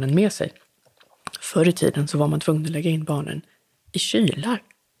ha barnen med sig. Förr i tiden så var man tvungen att lägga in barnen i kylar.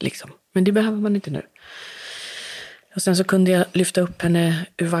 Liksom. Men det behöver man inte nu. Och sen så kunde jag lyfta upp henne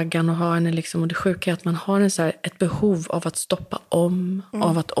ur vaggan och ha henne liksom. Och det sjuka är att man har ett behov av att stoppa om.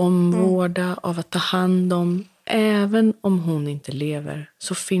 Av att omvårda, av att ta hand om. Även om hon inte lever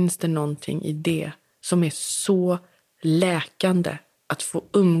så finns det någonting i det som är så läkande att få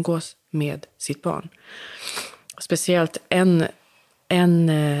umgås med sitt barn. Speciellt en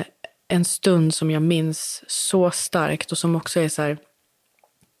stund som jag minns så starkt och som också är så här,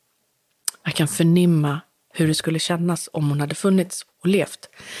 jag kan förnimma hur det skulle kännas om hon hade funnits och levt.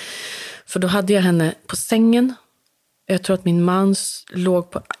 För då hade jag henne på sängen. Jag tror att min man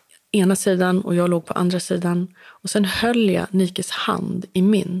låg på ena sidan och jag låg på andra sidan. Och sen höll jag Nikes hand i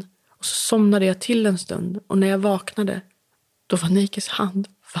min. Och så somnade jag till en stund. Och när jag vaknade, då var Nikes hand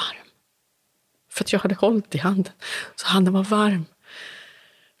varm. För att jag hade hållit i handen. Så handen var varm.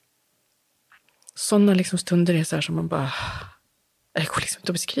 Sådana liksom stunder är så här som man bara... Det går liksom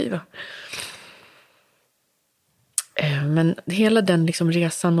inte att beskriva. Men hela den liksom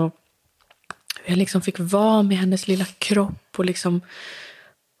resan och jag liksom fick vara med hennes lilla kropp och liksom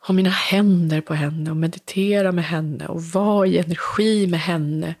ha mina händer på henne och meditera med henne och vara i energi med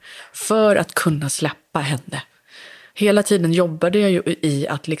henne för att kunna släppa henne. Hela tiden jobbade jag ju i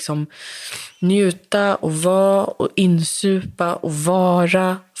att liksom njuta och vara och insupa och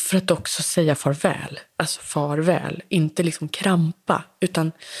vara för att också säga farväl. Alltså farväl, inte liksom krampa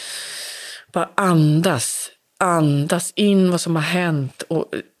utan bara andas in vad som har hänt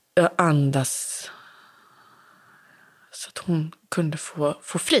och andas så att hon kunde få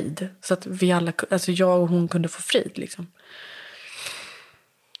frid. Så att vi alla, alltså jag och hon kunde få frid liksom.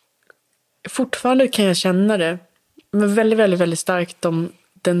 Fortfarande kan jag känna det, men väldigt, väldigt, väldigt starkt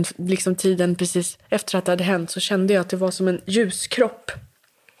den liksom tiden precis efter att det hade hänt så kände jag att det var som en ljuskropp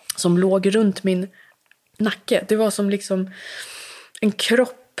som låg runt min nacke. Det var som liksom en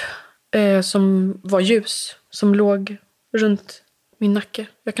kropp som var ljus som låg runt min nacke.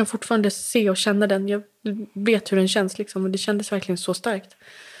 Jag kan fortfarande se och känna den. Jag vet hur den känns liksom. Och det kändes verkligen så starkt.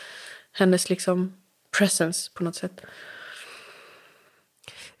 Hennes liksom presence på något sätt.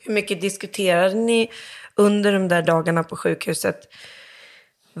 Hur mycket diskuterade ni under de där dagarna på sjukhuset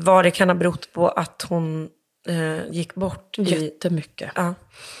vad det kan ha berott på att hon gick bort? Jättemycket. Ja.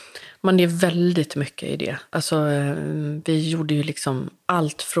 Man är väldigt mycket i det. Alltså, vi gjorde ju liksom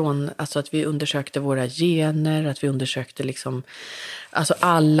allt från alltså att vi undersökte våra gener, att vi undersökte liksom, alltså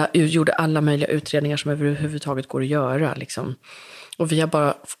gjorde alla möjliga utredningar som överhuvudtaget går att göra. Liksom. Och vi har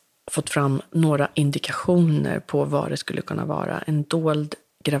bara fått fram några indikationer på vad det skulle kunna vara. En dold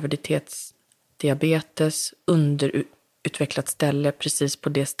graviditetsdiabetes, underutvecklat ställe, precis på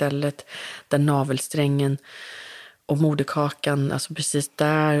det stället där navelsträngen och moderkakan, alltså precis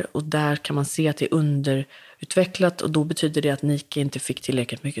där och där kan man se att det är utvecklat. Och då betyder det att Nike inte fick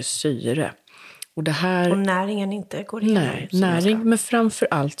tillräckligt mycket syre. Och det här... Och näringen inte går igenom. Nej, näring, men framför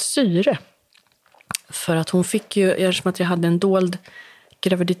allt syre. För att hon fick ju, eftersom att jag hade en dold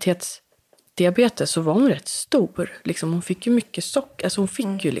graviditetsdiabetes, så var hon rätt stor. Liksom, hon fick ju mycket socker, alltså hon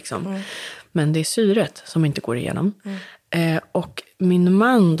fick ju liksom. Men det är syret som inte går igenom. Och min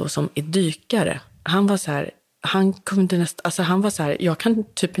man då som är dykare, han var så här, han var så här, jag kan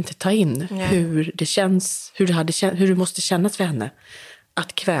typ inte ta in hur det känns, hur det måste kännas för henne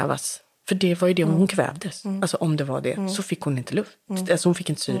att kvävas. För det var ju det hon kvävdes. Alltså om det var det, så fick hon inte luft. Alltså hon fick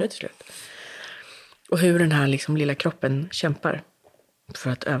inte syre till slut. Och hur den här liksom lilla kroppen kämpar för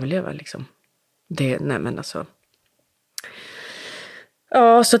att överleva liksom. Nej men alltså.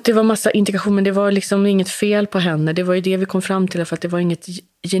 Ja, så att det var massa indikationer, men det var liksom inget fel på henne. Det var ju det vi kom fram till, för att det var inget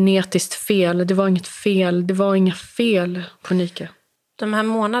genetiskt fel. Det var inga fel på Nike. De här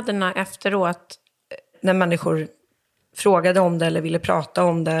månaderna efteråt, när människor frågade om det eller ville prata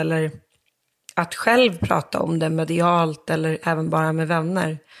om det, eller att själv prata om det medialt eller även bara med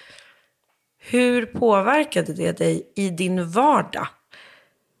vänner. Hur påverkade det dig i din vardag?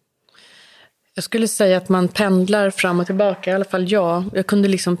 Jag skulle säga att man pendlar fram och tillbaka, i alla fall jag. Jag kunde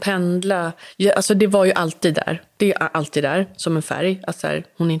liksom pendla. Alltså det var ju alltid där. Det är alltid där, som en färg. Alltså här,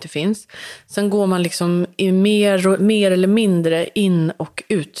 hon inte finns. Sen går man liksom mer eller mindre in och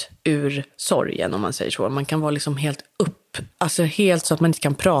ut ur sorgen, om man säger så. Man kan vara liksom helt upp. Alltså helt så att man inte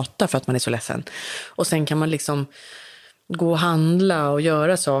kan prata för att man är så ledsen. Och sen kan man liksom gå och handla och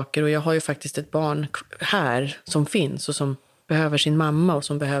göra saker. Och jag har ju faktiskt ett barn här som finns och som behöver sin mamma och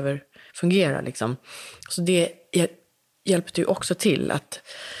som behöver fungera liksom. Så det hjälpte ju också till att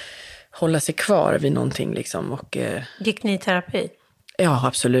hålla sig kvar vid någonting liksom. Och, gick ni i terapi? Ja,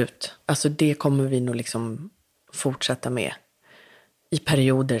 absolut. Alltså det kommer vi nog liksom fortsätta med i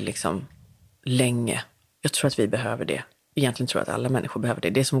perioder liksom länge. Jag tror att vi behöver det. Egentligen tror jag att alla människor behöver det.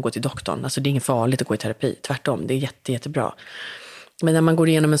 Det är som att gå till doktorn. Alltså det är inget farligt att gå i terapi. Tvärtom, det är jättebra. Men när man går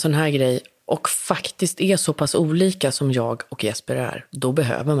igenom en sån här grej och faktiskt är så pass olika som jag och Jesper är, då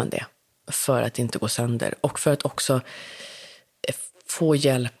behöver man det. För att inte gå sönder. Och för att också få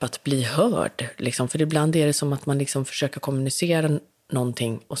hjälp att bli hörd. Liksom. För ibland är det som att man liksom försöker kommunicera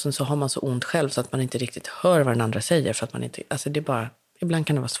någonting. Och sen så har man så ont själv så att man inte riktigt hör vad den andra säger. För att man inte, alltså det är bara, ibland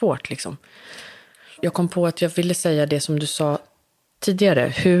kan det vara svårt liksom. Jag kom på att jag ville säga det som du sa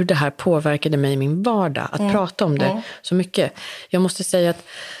tidigare. Hur det här påverkade mig i min vardag. Att prata om det så mycket. Jag måste säga att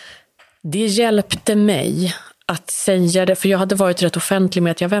det hjälpte mig att säga det, för jag hade varit rätt offentlig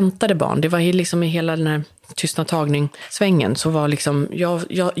med att jag väntade barn. Det var liksom i hela den här tystna tagning-svängen så var liksom,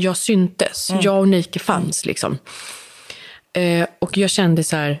 jag syntes. Jag och Nike fanns liksom. Och jag kände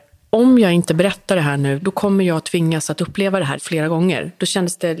så här, om jag inte berättar det här nu, då kommer jag tvingas att uppleva det här flera gånger. Då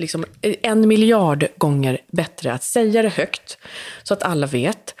kändes det liksom 1 miljard gånger bättre att säga det högt så att alla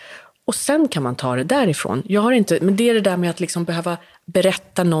vet. Och sen kan man ta det därifrån. Jag har inte, men det är det där med att liksom behöva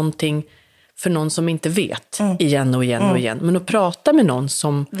berätta någonting för någon som inte vet igen och igen och igen. Men att prata med någon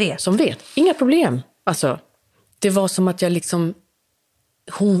som vet. Inga problem. Alltså, det var som att jag liksom...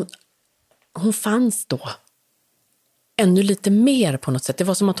 Hon fanns då. Ännu lite mer på något sätt. Det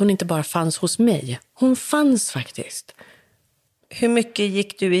var som att hon inte bara fanns hos mig. Hon fanns faktiskt. Hur mycket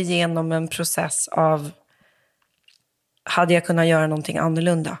gick du igenom en process av... Hade jag kunnat göra någonting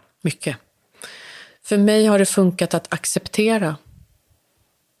annorlunda? Mycket. För mig har det funkat att acceptera.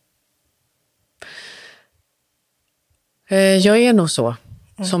 Jag är nog så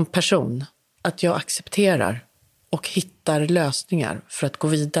som person att jag accepterar och hittar lösningar för att gå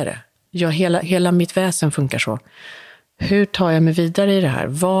vidare. Hela mitt väsen funkar så. Hur tar jag mig vidare i det här?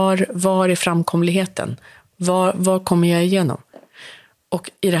 Var är framkomligheten? Var kommer jag igenom?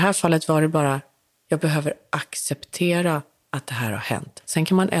 Och i det här fallet var det bara, jag behöver acceptera att det här har hänt. Sen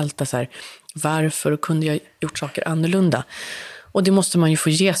kan man älta så här, varför kunde jag gjort saker annorlunda? Och det måste man ju få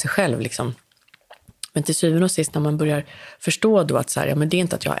ge sig själv liksom. Men till syvende och sist när man börjar förstå då att så här, ja, men det är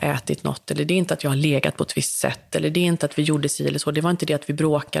inte att jag har ätit något, eller det är inte att jag har legat på ett visst sätt, eller det är inte att vi gjorde si eller så, det var inte det att vi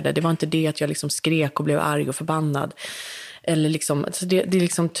bråkade, det var inte det att jag liksom skrek och blev arg och förbannad. Eller liksom, alltså det är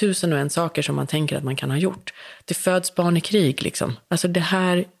liksom 1001 saker som man tänker att man kan ha gjort. Det föds barn i krig liksom. Alltså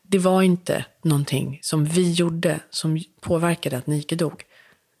det var inte någonting som vi gjorde som påverkade att Nike dog.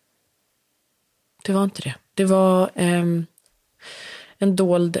 Det var inte det. Det var en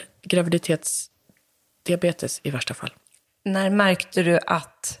dold graviditetsdiabetes i värsta fall. När märkte du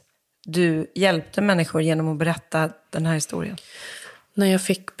att du hjälpte människor genom att berätta den här historien? När jag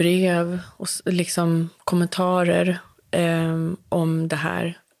fick brev och liksom kommentarer om det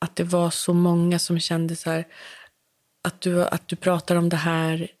här. Att det var så många som kände så här, att du pratar om det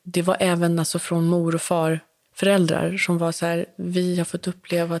här. Det var även alltså från mor och far föräldrar som var så här: vi har fått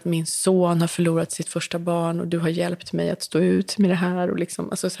uppleva att min son har förlorat sitt första barn och du har hjälpt mig att stå ut med det här. Och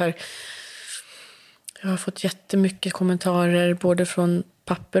liksom, alltså så här, jag har fått jättemycket kommentarer både från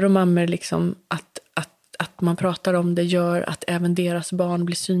pappor och mammor liksom, att man pratar om det gör att även deras barn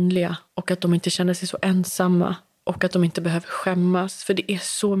blir synliga och att de inte känner sig så ensamma och att de inte behöver skämmas, för det är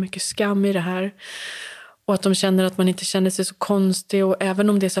så mycket skam i det här. Och att de känner att man inte känner sig så konstig. Och även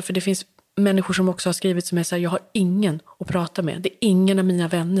om det är så, för det finns människor som också har skrivit som är så här: jag har ingen att prata med. Det är ingen av mina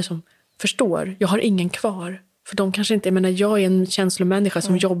vänner som förstår. Jag har ingen kvar. För de kanske inte, jag menar, jag är en känslomänniska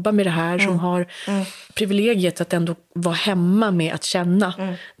som jobbar med det här, som har privilegiet att ändå vara hemma med att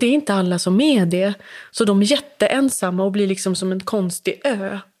känna. Det är inte alla som är det. Så de är jätteensamma och blir liksom som en konstig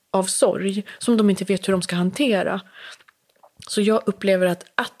ö av sorg som de inte vet hur de ska hantera. Så jag upplever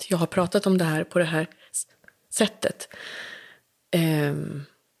att jag har pratat om det här på det här sättet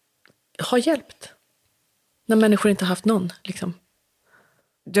har hjälpt. När människor inte har haft någon. Liksom.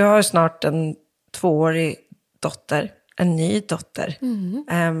 Du har snart en 2-årig dotter, en ny dotter.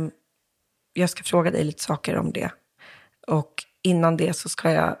 Jag ska fråga dig lite saker om det. Och innan det så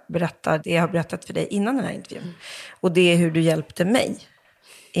ska jag berätta det jag har berättat för dig innan den här intervjun. Och det är hur du hjälpte mig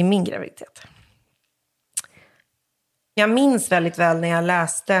i min graviditet. Jag minns väldigt väl när jag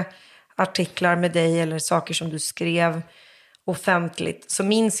läste artiklar med dig eller saker som du skrev offentligt, så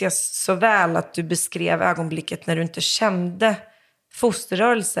minns jag så väl att du beskrev ögonblicket när du inte kände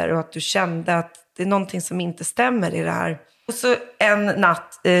fosterrörelser och att du kände att det är någonting som inte stämmer i det här. Och så en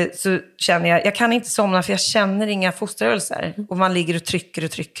natt så känner jag kan inte somna för jag känner inga fosterrörelser. Och man ligger och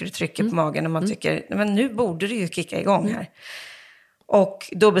trycker på magen och man tycker, men nu borde det ju kicka igång här. Och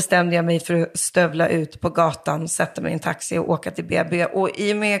då bestämde jag mig för att stövla ut på gatan, sätta mig i en taxi och åka till BB. Och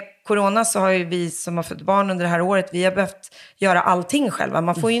i och med corona så har ju vi som har fått barn under det här året, vi har behövt göra allting själva.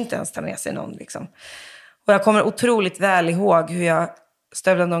 Man får ju inte ens ta med sig någon liksom. Och jag kommer otroligt väl ihåg hur jag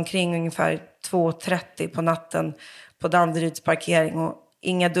stövlade omkring ungefär 2:30 på natten på Danderyds parkering. Och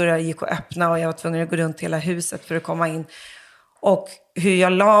inga dörrar gick att öppna och jag var tvungen att gå runt hela huset för att komma in. Och hur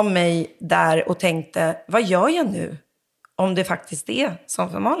jag la mig där och tänkte, vad gör jag nu? Om det faktiskt är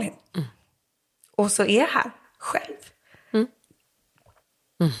som för Malin. Och så är jag här själv.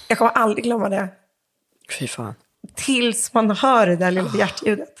 Jag kommer aldrig glömma det. Fy fan. Tills man hör det där lilla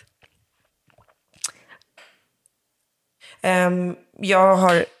hjärtljudet.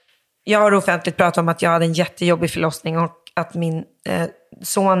 Jag har offentligt pratat om att jag hade en jättejobbig förlossning och att min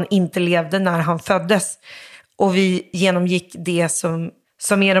son inte levde när han föddes. Och vi genomgick det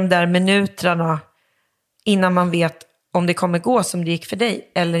som är de där minuterna innan man vet om det kommer gå som det gick för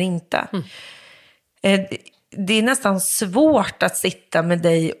dig eller inte. Det är nästan svårt att sitta med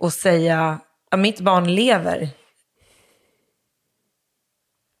dig och säga att mitt barn lever.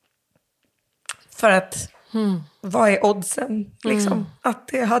 För att vad är oddsen? Liksom, att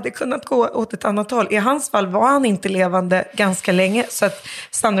det hade kunnat gå åt ett annat håll. I hans fall var han inte levande ganska länge. Så att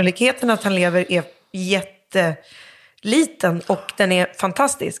sannolikheten att han lever är jätteliten och den är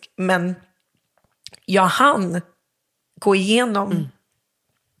fantastisk. Men jag hann gå igenom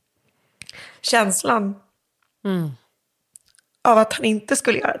känslan av att han inte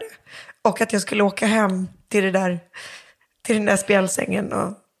skulle göra det. Och att jag skulle åka hem till den där spjälsängen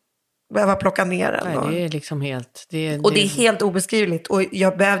och behöva plocka ner den. Nej, det är liksom helt... Det är helt obeskrivligt. Och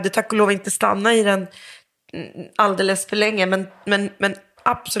jag behövde tack och lov inte stanna i den alldeles för länge. Men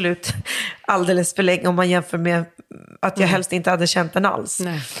absolut alldeles för länge om man jämför med att jag helst inte hade känt den alls.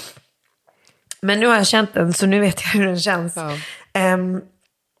 Nej. Men nu har jag känt den, så nu vet jag hur den känns.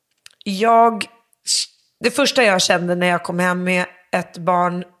 Ja. Det första jag kände när jag kom hem med ett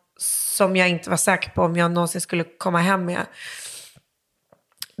barn som jag inte var säker på om jag någonsin skulle komma hem med,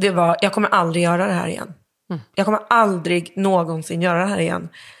 det var, jag kommer aldrig göra det här igen. Jag kommer aldrig någonsin göra det här igen.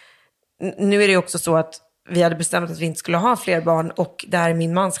 Nu är det också så att vi hade bestämt att vi inte skulle ha fler barn, och det här är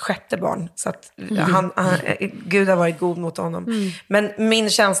min mans 6:e barn. Så att Gud har varit god mot honom. Men min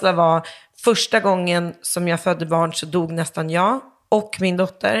känsla var, första gången som jag födde barn så dog nästan jag och min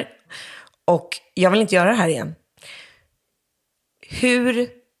dotter. Och jag vill inte göra det här igen. Hur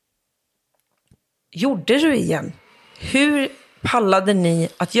gjorde du igen? Hur pallade ni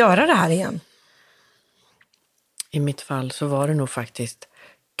att göra det här igen? I mitt fall så var det nog faktiskt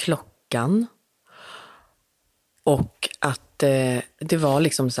klockan. Och att det var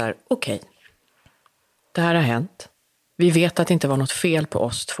liksom så här, okej. Det här har hänt. Vi vet att det inte var något fel på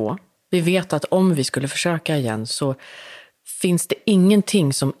oss två. Vi vet att om vi skulle försöka igen så finns det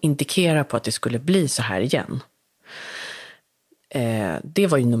ingenting som indikerar på att det skulle bli så här igen. Det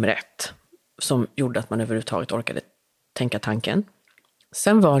var ju nummer 1 som gjorde att man överhuvudtaget orkade tänka tanken.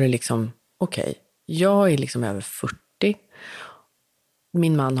 Sen var det liksom, okej, Jag är liksom över 40.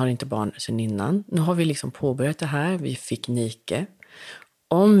 Min man har inte barn sedan innan. Nu har vi liksom påbörjat det här. Vi fick Nike.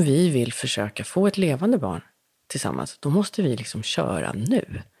 Om vi vill försöka få ett levande barn tillsammans, då måste vi liksom köra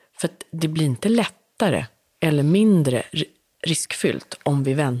nu. För att det blir inte lättare eller mindre riskfyllt om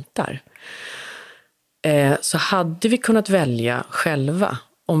vi väntar. Så hade vi kunnat välja själva,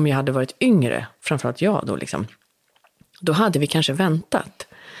 om jag hade varit yngre, framförallt jag då liksom, då hade vi kanske väntat.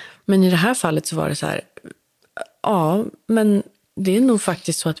 Men i det här fallet så var det så här, ja, men det är nog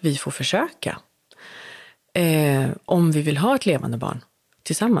faktiskt så att vi får försöka. Om vi vill ha ett levande barn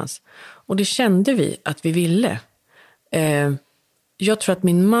tillsammans. Och det kände vi att vi ville. Jag tror att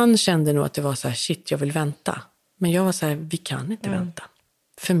min man kände nog att det var så här, shit, jag vill vänta. Men jag var så här, vi kan inte vänta.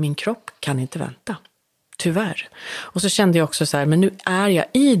 För min kropp kan inte vänta. Tyvärr. Och så kände jag också så här, men nu är jag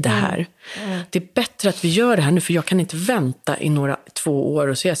i det här. Det är bättre att vi gör det här nu, för jag kan inte vänta i 2 år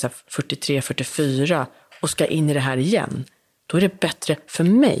och så är jag så här 43, 44 och ska in i det här igen. Då är det bättre för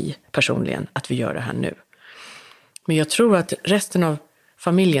mig personligen att vi gör det här nu. Men jag tror att resten av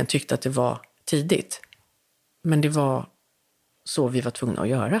familjen tyckte att det var tidigt. Men det var så vi var tvungna att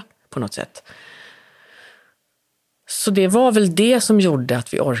göra på något sätt. Så det var väl det som gjorde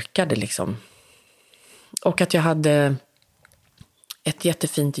att vi orkade liksom. Och att jag hade ett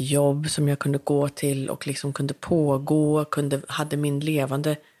jättefint jobb som jag kunde gå till och liksom kunde pågå, hade min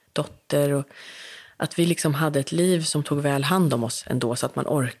levande dotter, och att vi liksom hade ett liv som tog väl hand om oss ändå, så att man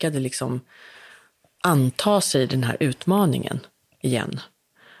orkade liksom anta sig den här utmaningen igen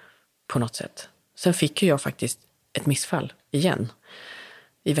på något sätt. Sen fick ju jag faktiskt ett missfall igen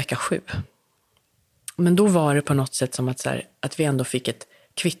i vecka 7. Men då var det på något sätt som att, så här, att vi ändå fick ett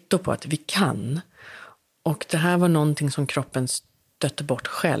kvitto på att vi kan. Och det här var någonting som kroppen stötte bort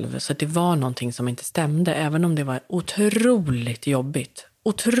själv. Så det var någonting som inte stämde. Även om det var otroligt jobbigt.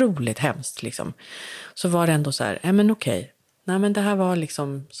 Otroligt hemskt liksom. Så var det ändå så här, men okej. Nej, men det här var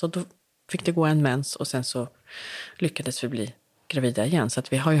liksom, så då fick det gå en mens och sen så lyckades vi bli gravida igen. Så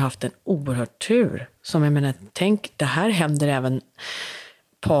att vi har ju haft en oerhörd tur. Som jag menar, tänk, det här händer även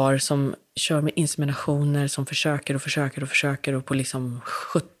par som kör med inseminationer, som försöker och på liksom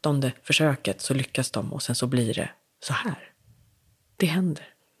 17:e försöket så lyckas de och sen så blir det så här. Det händer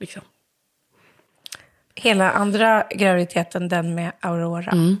liksom. Hela andra graviditeten, den med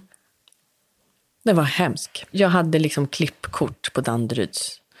Aurora. Det var hemskt. Jag hade liksom klippkort på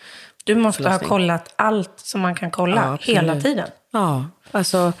Danderyds. Du måste ha kollat allt som man kan kolla hela tiden. Ja,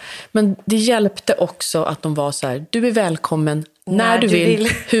 alltså, men det hjälpte också att de var så här, du är välkommen när du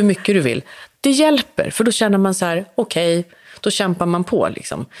vill, hur mycket du vill. Det hjälper, för då känner man så här, okej, då kämpar man på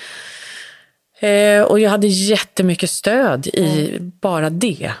liksom. Och jag hade jättemycket stöd i bara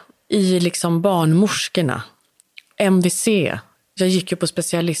det. I liksom barnmorskorna, MVC. Jag gick ju på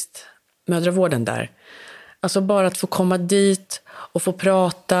specialistmödravården där. Alltså bara att få komma dit och få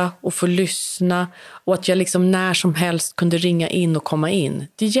prata och få lyssna. Och att jag liksom när som helst kunde ringa in och komma in.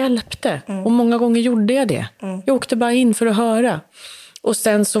 Det hjälpte. Och många gånger gjorde jag det. Jag åkte bara in för att höra. Och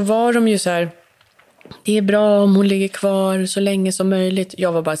sen så var de ju så här, det är bra om hon ligger kvar så länge som möjligt.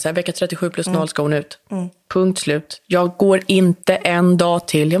 Jag var bara så här, vecka 37 plus 0 ska hon ut. Punkt slut. Jag går inte en dag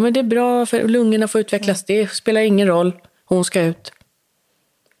till. Ja, men det är bra för lungorna får utvecklas. Det spelar ingen roll. Hon ska ut.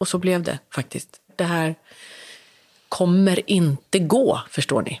 Och så blev det faktiskt. Det här kommer inte gå,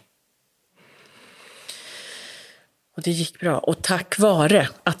 förstår ni. Och det gick bra. Och tack vare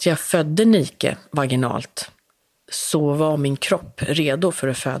att jag födde Nike vaginalt så var min kropp redo för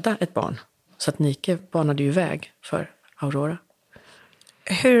att föda ett barn. Så att Nike banade ju väg för Aurora.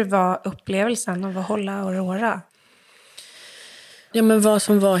 Hur var upplevelsen av att hålla Aurora? Ja, men vad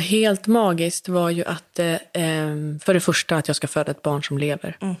som var helt magiskt var ju att för det första att jag ska föda ett barn som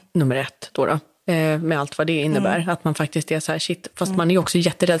lever. Nummer 1 då. Med allt vad det innebär. Att man faktiskt är så här, shit. Fast man är också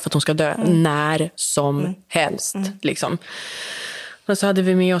jätterädd för att hon ska dö när som helst. Liksom. Men så hade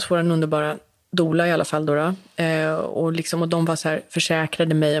vi med oss våran underbara doula i alla fall då. Och de var så här,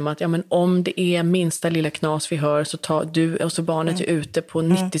 försäkrade mig om att ja, men om det är minsta lilla knas vi hör så tar du, och så barnet är ute på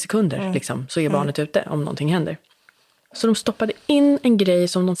 90 sekunder liksom, så är barnet ute om någonting händer. Så de stoppade in en grej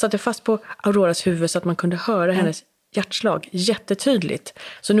som de satte fast på Auroras huvud så att man kunde höra hennes hjärtslag jättetydligt.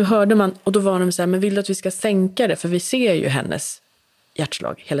 Så nu hörde man, och då var de så här, men vill du att vi ska sänka det? För vi ser ju hennes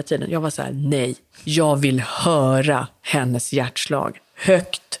hjärtslag hela tiden. Jag var så här, nej, jag vill höra hennes hjärtslag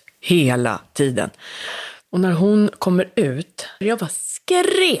högt hela tiden. Och när hon kommer ut, jag bara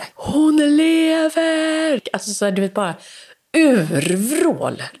skrek, hon lever! Alltså så här, du vet, bara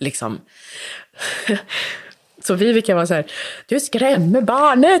urvrål liksom. Så Vivica var så här, du skrämmer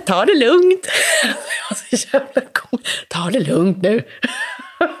barnet, ta det lugnt. Ta det lugnt nu.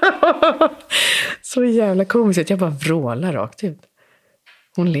 Så jävla komiskt. Jag bara vrålar rakt ut.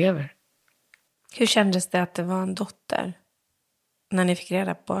 Hon lever. Hur kändes det att det var en dotter? När ni fick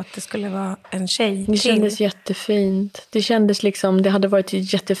reda på att det skulle vara en tjej. Det kändes jättefint. Det kändes liksom, det hade varit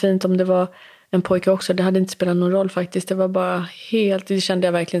jättefint om det var en pojke också. Det hade inte spelat någon roll faktiskt. Det var bara helt, det kände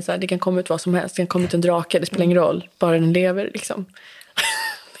jag verkligen så här, det kan komma ut vad som helst. Det kan komma ut en drake, det spelar ingen roll. Bara den lever liksom.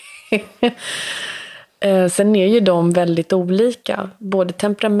 Sen är ju de väldigt olika. Både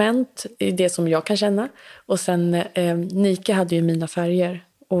temperament, i det som jag kan känna. Och sen Nike hade ju mina färger.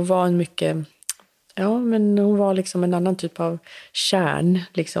 Och var en mycket... Ja, men hon var liksom en annan typ av kärn.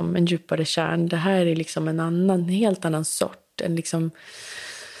 Liksom en djupare kärn. Det här är liksom en helt annan sort. En liksom...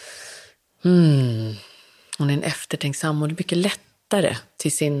 Hon är en eftertänksam och det är mycket lättare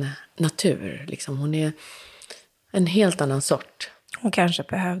till sin natur. Liksom. Hon är en helt annan sort. Hon kanske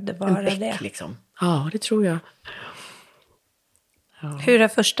behövde vara en bäck, det. Liksom. Ja, det tror jag. Ja. Hur har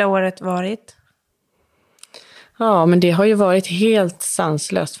första året varit? Ja, men det har ju varit helt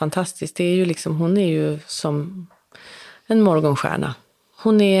sanslöst fantastiskt. Det är ju liksom, hon är ju som en morgonstjärna.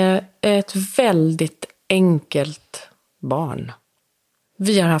 Hon är ett väldigt enkelt barn.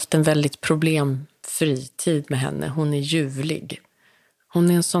 Vi har haft en väldigt problemfri tid med henne. Hon är ljuvlig.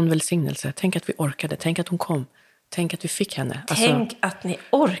 Hon är en sån välsignelse. Tänk att vi orkade. Tänk att hon kom. Tänk att vi fick henne. Tänk att ni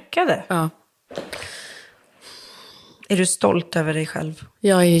orkade. Ja. Är du stolt över dig själv?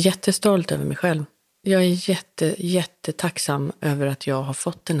 Jag är jättestolt över mig själv. Jag är jättetacksam över att jag har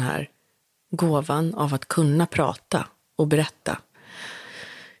fått den här gåvan av att kunna prata och berätta.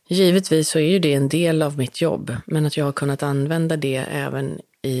 Givetvis så är ju det en del av mitt jobb, men att jag har kunnat använda det även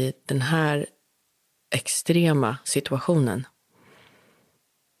i den här extrema situationen.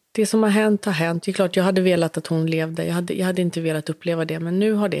 Det som har hänt har hänt. Det är klart jag hade velat att hon levde. Jag hade inte velat uppleva det, men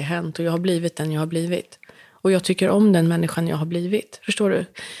nu har det hänt och jag har blivit den jag har blivit. Och jag tycker om den människan jag har blivit. Förstår du?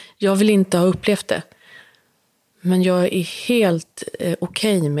 Jag vill inte ha upplevt det. Men jag är helt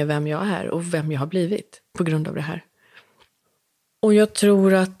okej med vem jag är och vem jag har blivit på grund av det här. Och jag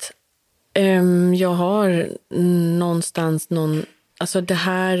tror att jag har någonstans alltså det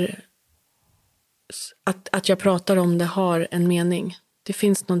här, att jag pratar om det har en mening. Det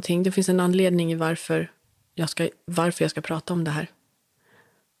finns någonting, det finns en anledning i varför jag ska prata om det här.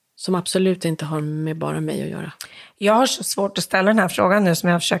 Som absolut inte har med bara mig att göra. Jag har så svårt att ställa den här frågan nu som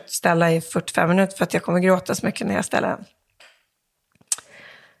jag har försökt ställa i 45 minuter för att jag kommer gråta så mycket när jag ställer den.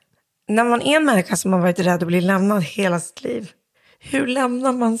 När man är en människa som har varit rädd att bli lämnad hela sitt liv, hur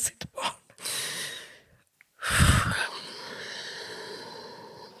lämnar man sitt barn?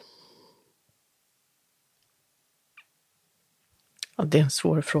 Ja, det är en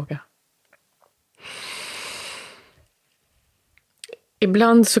svår fråga.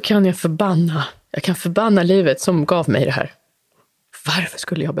 Ibland så kan jag förbanna livet som gav mig det här. Varför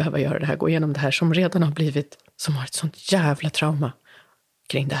skulle jag behöva göra det här, gå igenom det här som redan har blivit, som har ett sånt jävla trauma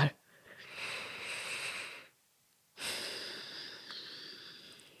kring det här.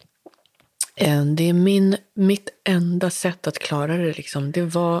 Det är mitt enda sätt att klara det liksom. Det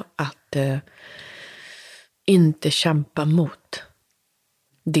var att inte kämpa mot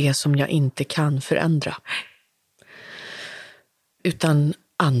det som jag inte kan förändra. Utan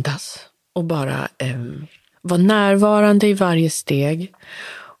andas och bara vara närvarande i varje steg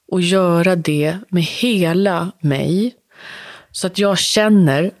och göra det med hela mig så att jag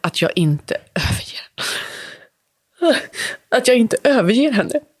känner att jag inte överger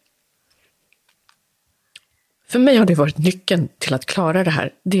henne. För mig har det varit nyckeln till att klara det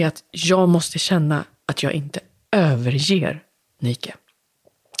här. Det är att jag måste känna att jag inte överger Nike.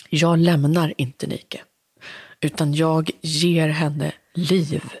 Jag lämnar inte Nike. Utan jag ger henne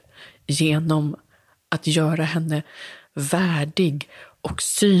liv genom att göra henne värdig och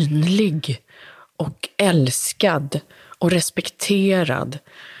synlig och älskad och respekterad.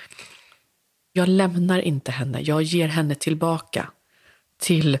 Jag lämnar inte henne. Jag ger henne tillbaka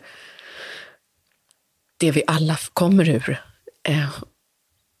till det vi alla kommer ur.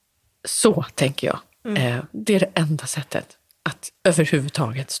 Så tänker jag. Det är det enda sättet att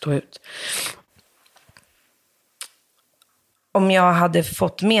överhuvudtaget stå ut. Om jag hade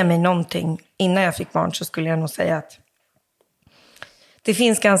fått med mig någonting innan jag fick barn så skulle jag nog säga att det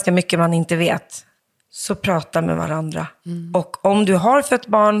finns ganska mycket man inte vet. Så prata med varandra. Och om du har fött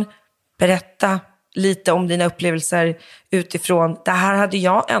barn, berätta lite om dina upplevelser utifrån. Det här hade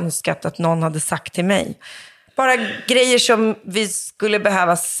jag önskat att någon hade sagt till mig. Bara grejer som vi skulle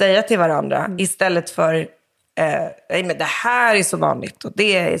behöva säga till varandra istället för nej men det här är så vanligt och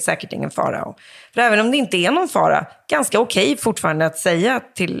det är säkert ingen fara. För även om det inte är någon fara, ganska okej fortfarande att säga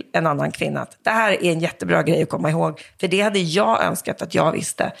till en annan kvinna att det här är en jättebra grej att komma ihåg. För det hade jag önskat att jag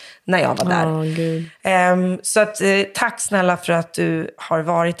visste när jag var där. Så att, tack snälla för att du har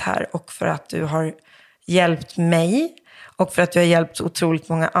varit här och för att du har hjälpt mig. Och för att du har hjälpt otroligt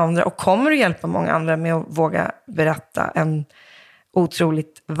många andra och kommer att hjälpa många andra med att våga berätta en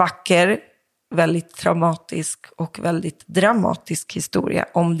otroligt vacker, väldigt traumatisk och väldigt dramatisk historia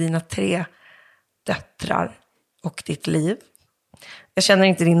om dina 3 döttrar och ditt liv. Jag känner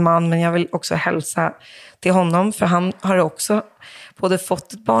inte din man, men jag vill också hälsa till honom, för han har också både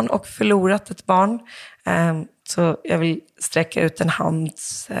fått ett barn och förlorat ett barn. Så jag vill sträcka ut en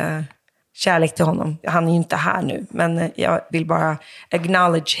hands kärlek till honom. Han är ju inte här nu, men jag vill bara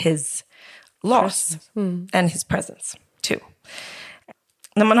acknowledge his loss and his presence too.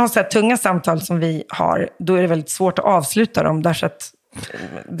 När man har så här tunga samtal som vi har, då är det väldigt svårt att avsluta dem, därför att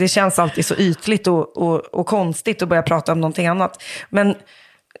det känns alltid så ytligt och konstigt att börja prata om någonting annat. Men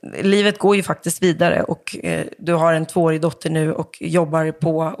livet går ju faktiskt vidare och du har en 2-årig dotter nu och jobbar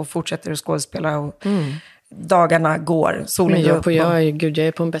på och fortsätter att skådespela och dagarna går, solen går upp. Jag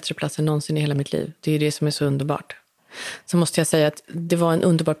är på en bättre plats än någonsin i hela mitt liv. Det är det som är så underbart. Så måste jag säga att det var en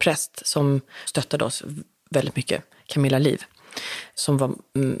underbar präst som stöttade oss väldigt mycket, Camilla Liv, som var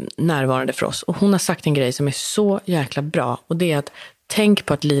närvarande för oss. Och hon har sagt en grej som är så jäkla bra, och det är att tänk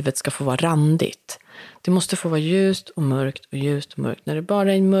på att livet ska få vara randigt. Det måste få vara ljust och mörkt och ljust och mörkt. När det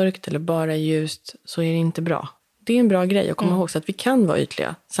bara är mörkt eller bara är ljust så är det inte bra. Det är en bra grej att komma ihåg, så att vi kan vara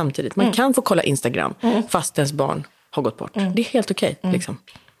ytliga samtidigt. Man kan få kolla Instagram fast ens barn har gått bort. Det är helt okej, liksom.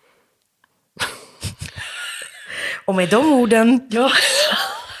 Och med de orden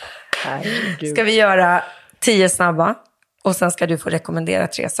ska vi göra 10 snabba. Och sen ska du få rekommendera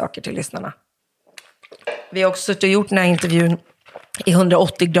 3 saker till lyssnarna. Vi har också gjort den här intervjun i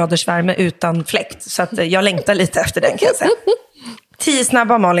 180 graders värme utan fläkt. Så att jag längtar lite efter den, kan jag säga. 10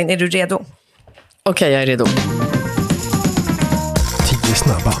 snabba, Malin, är du redo? Okej, jag är redo. 10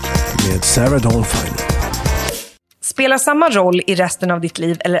 snabba med Sarah Dawn Finer. Spela samma roll i resten av ditt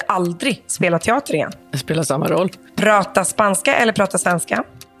liv eller aldrig spela teater igen? Spela samma roll. Prata spanska eller prata svenska?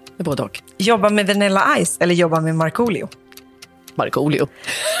 Både och. Jobba med Vanilla Ice eller jobba med Markoolio? Markoolio.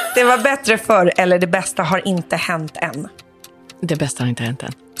 Det var bättre förr eller det bästa har inte hänt än? Det bästa har inte hänt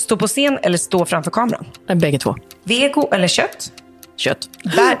än. Stå på scen eller stå framför kameran? Bägge två. Vego eller kött? Kött.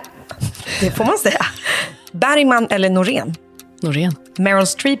 Det får man säga. Bergman eller Norén? Norén. Meryl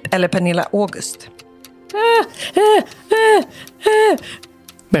Streep eller Pernilla August?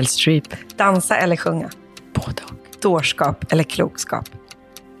 Meryl Streep. Dansa eller sjunga? Både och. Dårskap eller klokskap?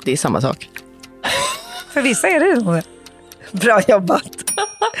 Det är samma sak. För vissa är det nog. Bra jobbat.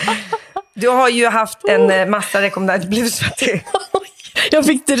 Du har ju haft en massa rekommendationer. Blev svettig. Jag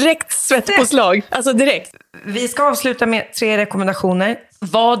fick direkt svettpåslag. Alltså direkt. Vi ska avsluta med 3 rekommendationer.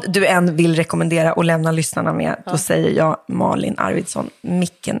 Vad du än vill rekommendera och lämna lyssnarna med, då säger jag Malin Arvidsson,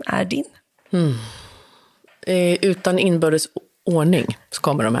 micken är din. Utan inbördes ordning så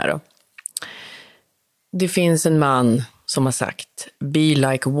kommer de här då. Det finns en man som har sagt Be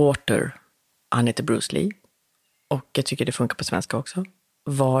like water. Han heter Bruce Lee. Och jag tycker det funkar på svenska också.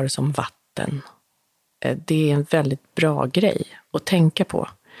 Var som vatten. Det är en väldigt bra grej att tänka på.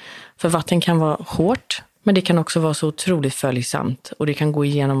 För vatten kan vara hårt, men det kan också vara så otroligt följsamt. Och det kan gå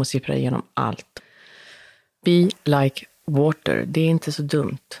igenom och sippra igenom allt. Be like water. Det är inte så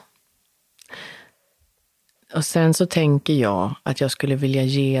dumt. Och sen så tänker jag att jag skulle vilja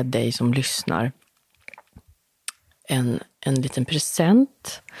ge dig som lyssnar en liten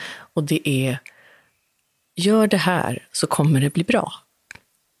present. Och det är, gör det här så kommer det bli bra.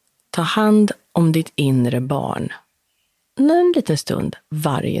 Ta hand om ditt inre barn en liten stund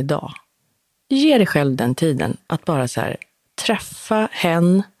varje dag. Ge dig själv den tiden att bara så här träffa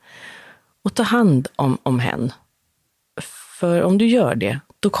hen och ta hand om hen. För om du gör det,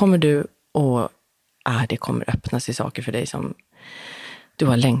 då kommer du det kommer öppna sig saker för dig som du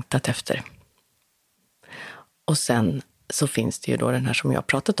har längtat efter. Och sen så finns det ju då den här som jag har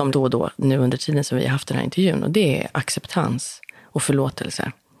pratat om då och då nu under tiden som vi har haft den här intervjun. Och det är acceptans och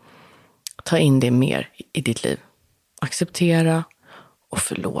förlåtelse. Ta in det mer i ditt liv. Acceptera och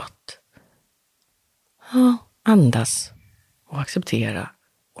förlåt. Ja, andas och acceptera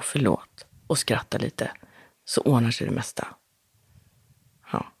och förlåt. Och skratta lite. Så ordnar sig det mesta.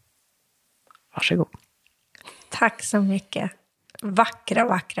 Ja. Varsågod. Tack så mycket.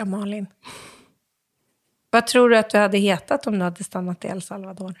 Vackra Malin. Vad tror du att du hade hetat om du hade stannat i El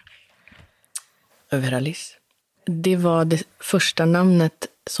Salvador? Veralis. Det var det första namnet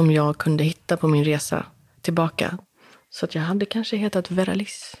som jag kunde hitta på min resa tillbaka. Så att jag hade kanske hetat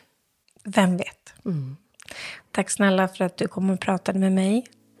Veralis. Vem vet? Tack snälla för att du kom och pratade med mig.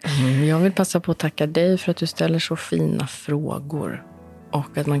 Jag vill passa på att tacka dig för att du ställer så fina frågor.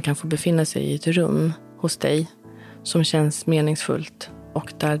 Och att man kan få befinna sig i ett rum hos dig som känns meningsfullt.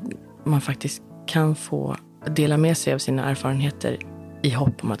 Och där man faktiskt kan få dela med sig av sina erfarenheter i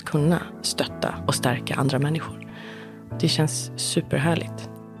hopp om att kunna stötta och stärka andra människor. Det känns superhärligt.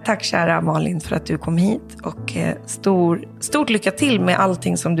 Tack kära Malin för att du kom hit. Och stort lycka till med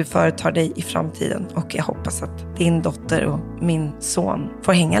allting som du företar dig i framtiden. Och jag hoppas att din dotter och min son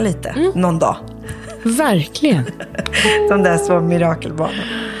får hänga lite någon dag. Verkligen. De där små mirakelbarnen.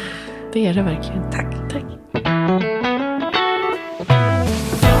 Det är det verkligen. Tack. Tack.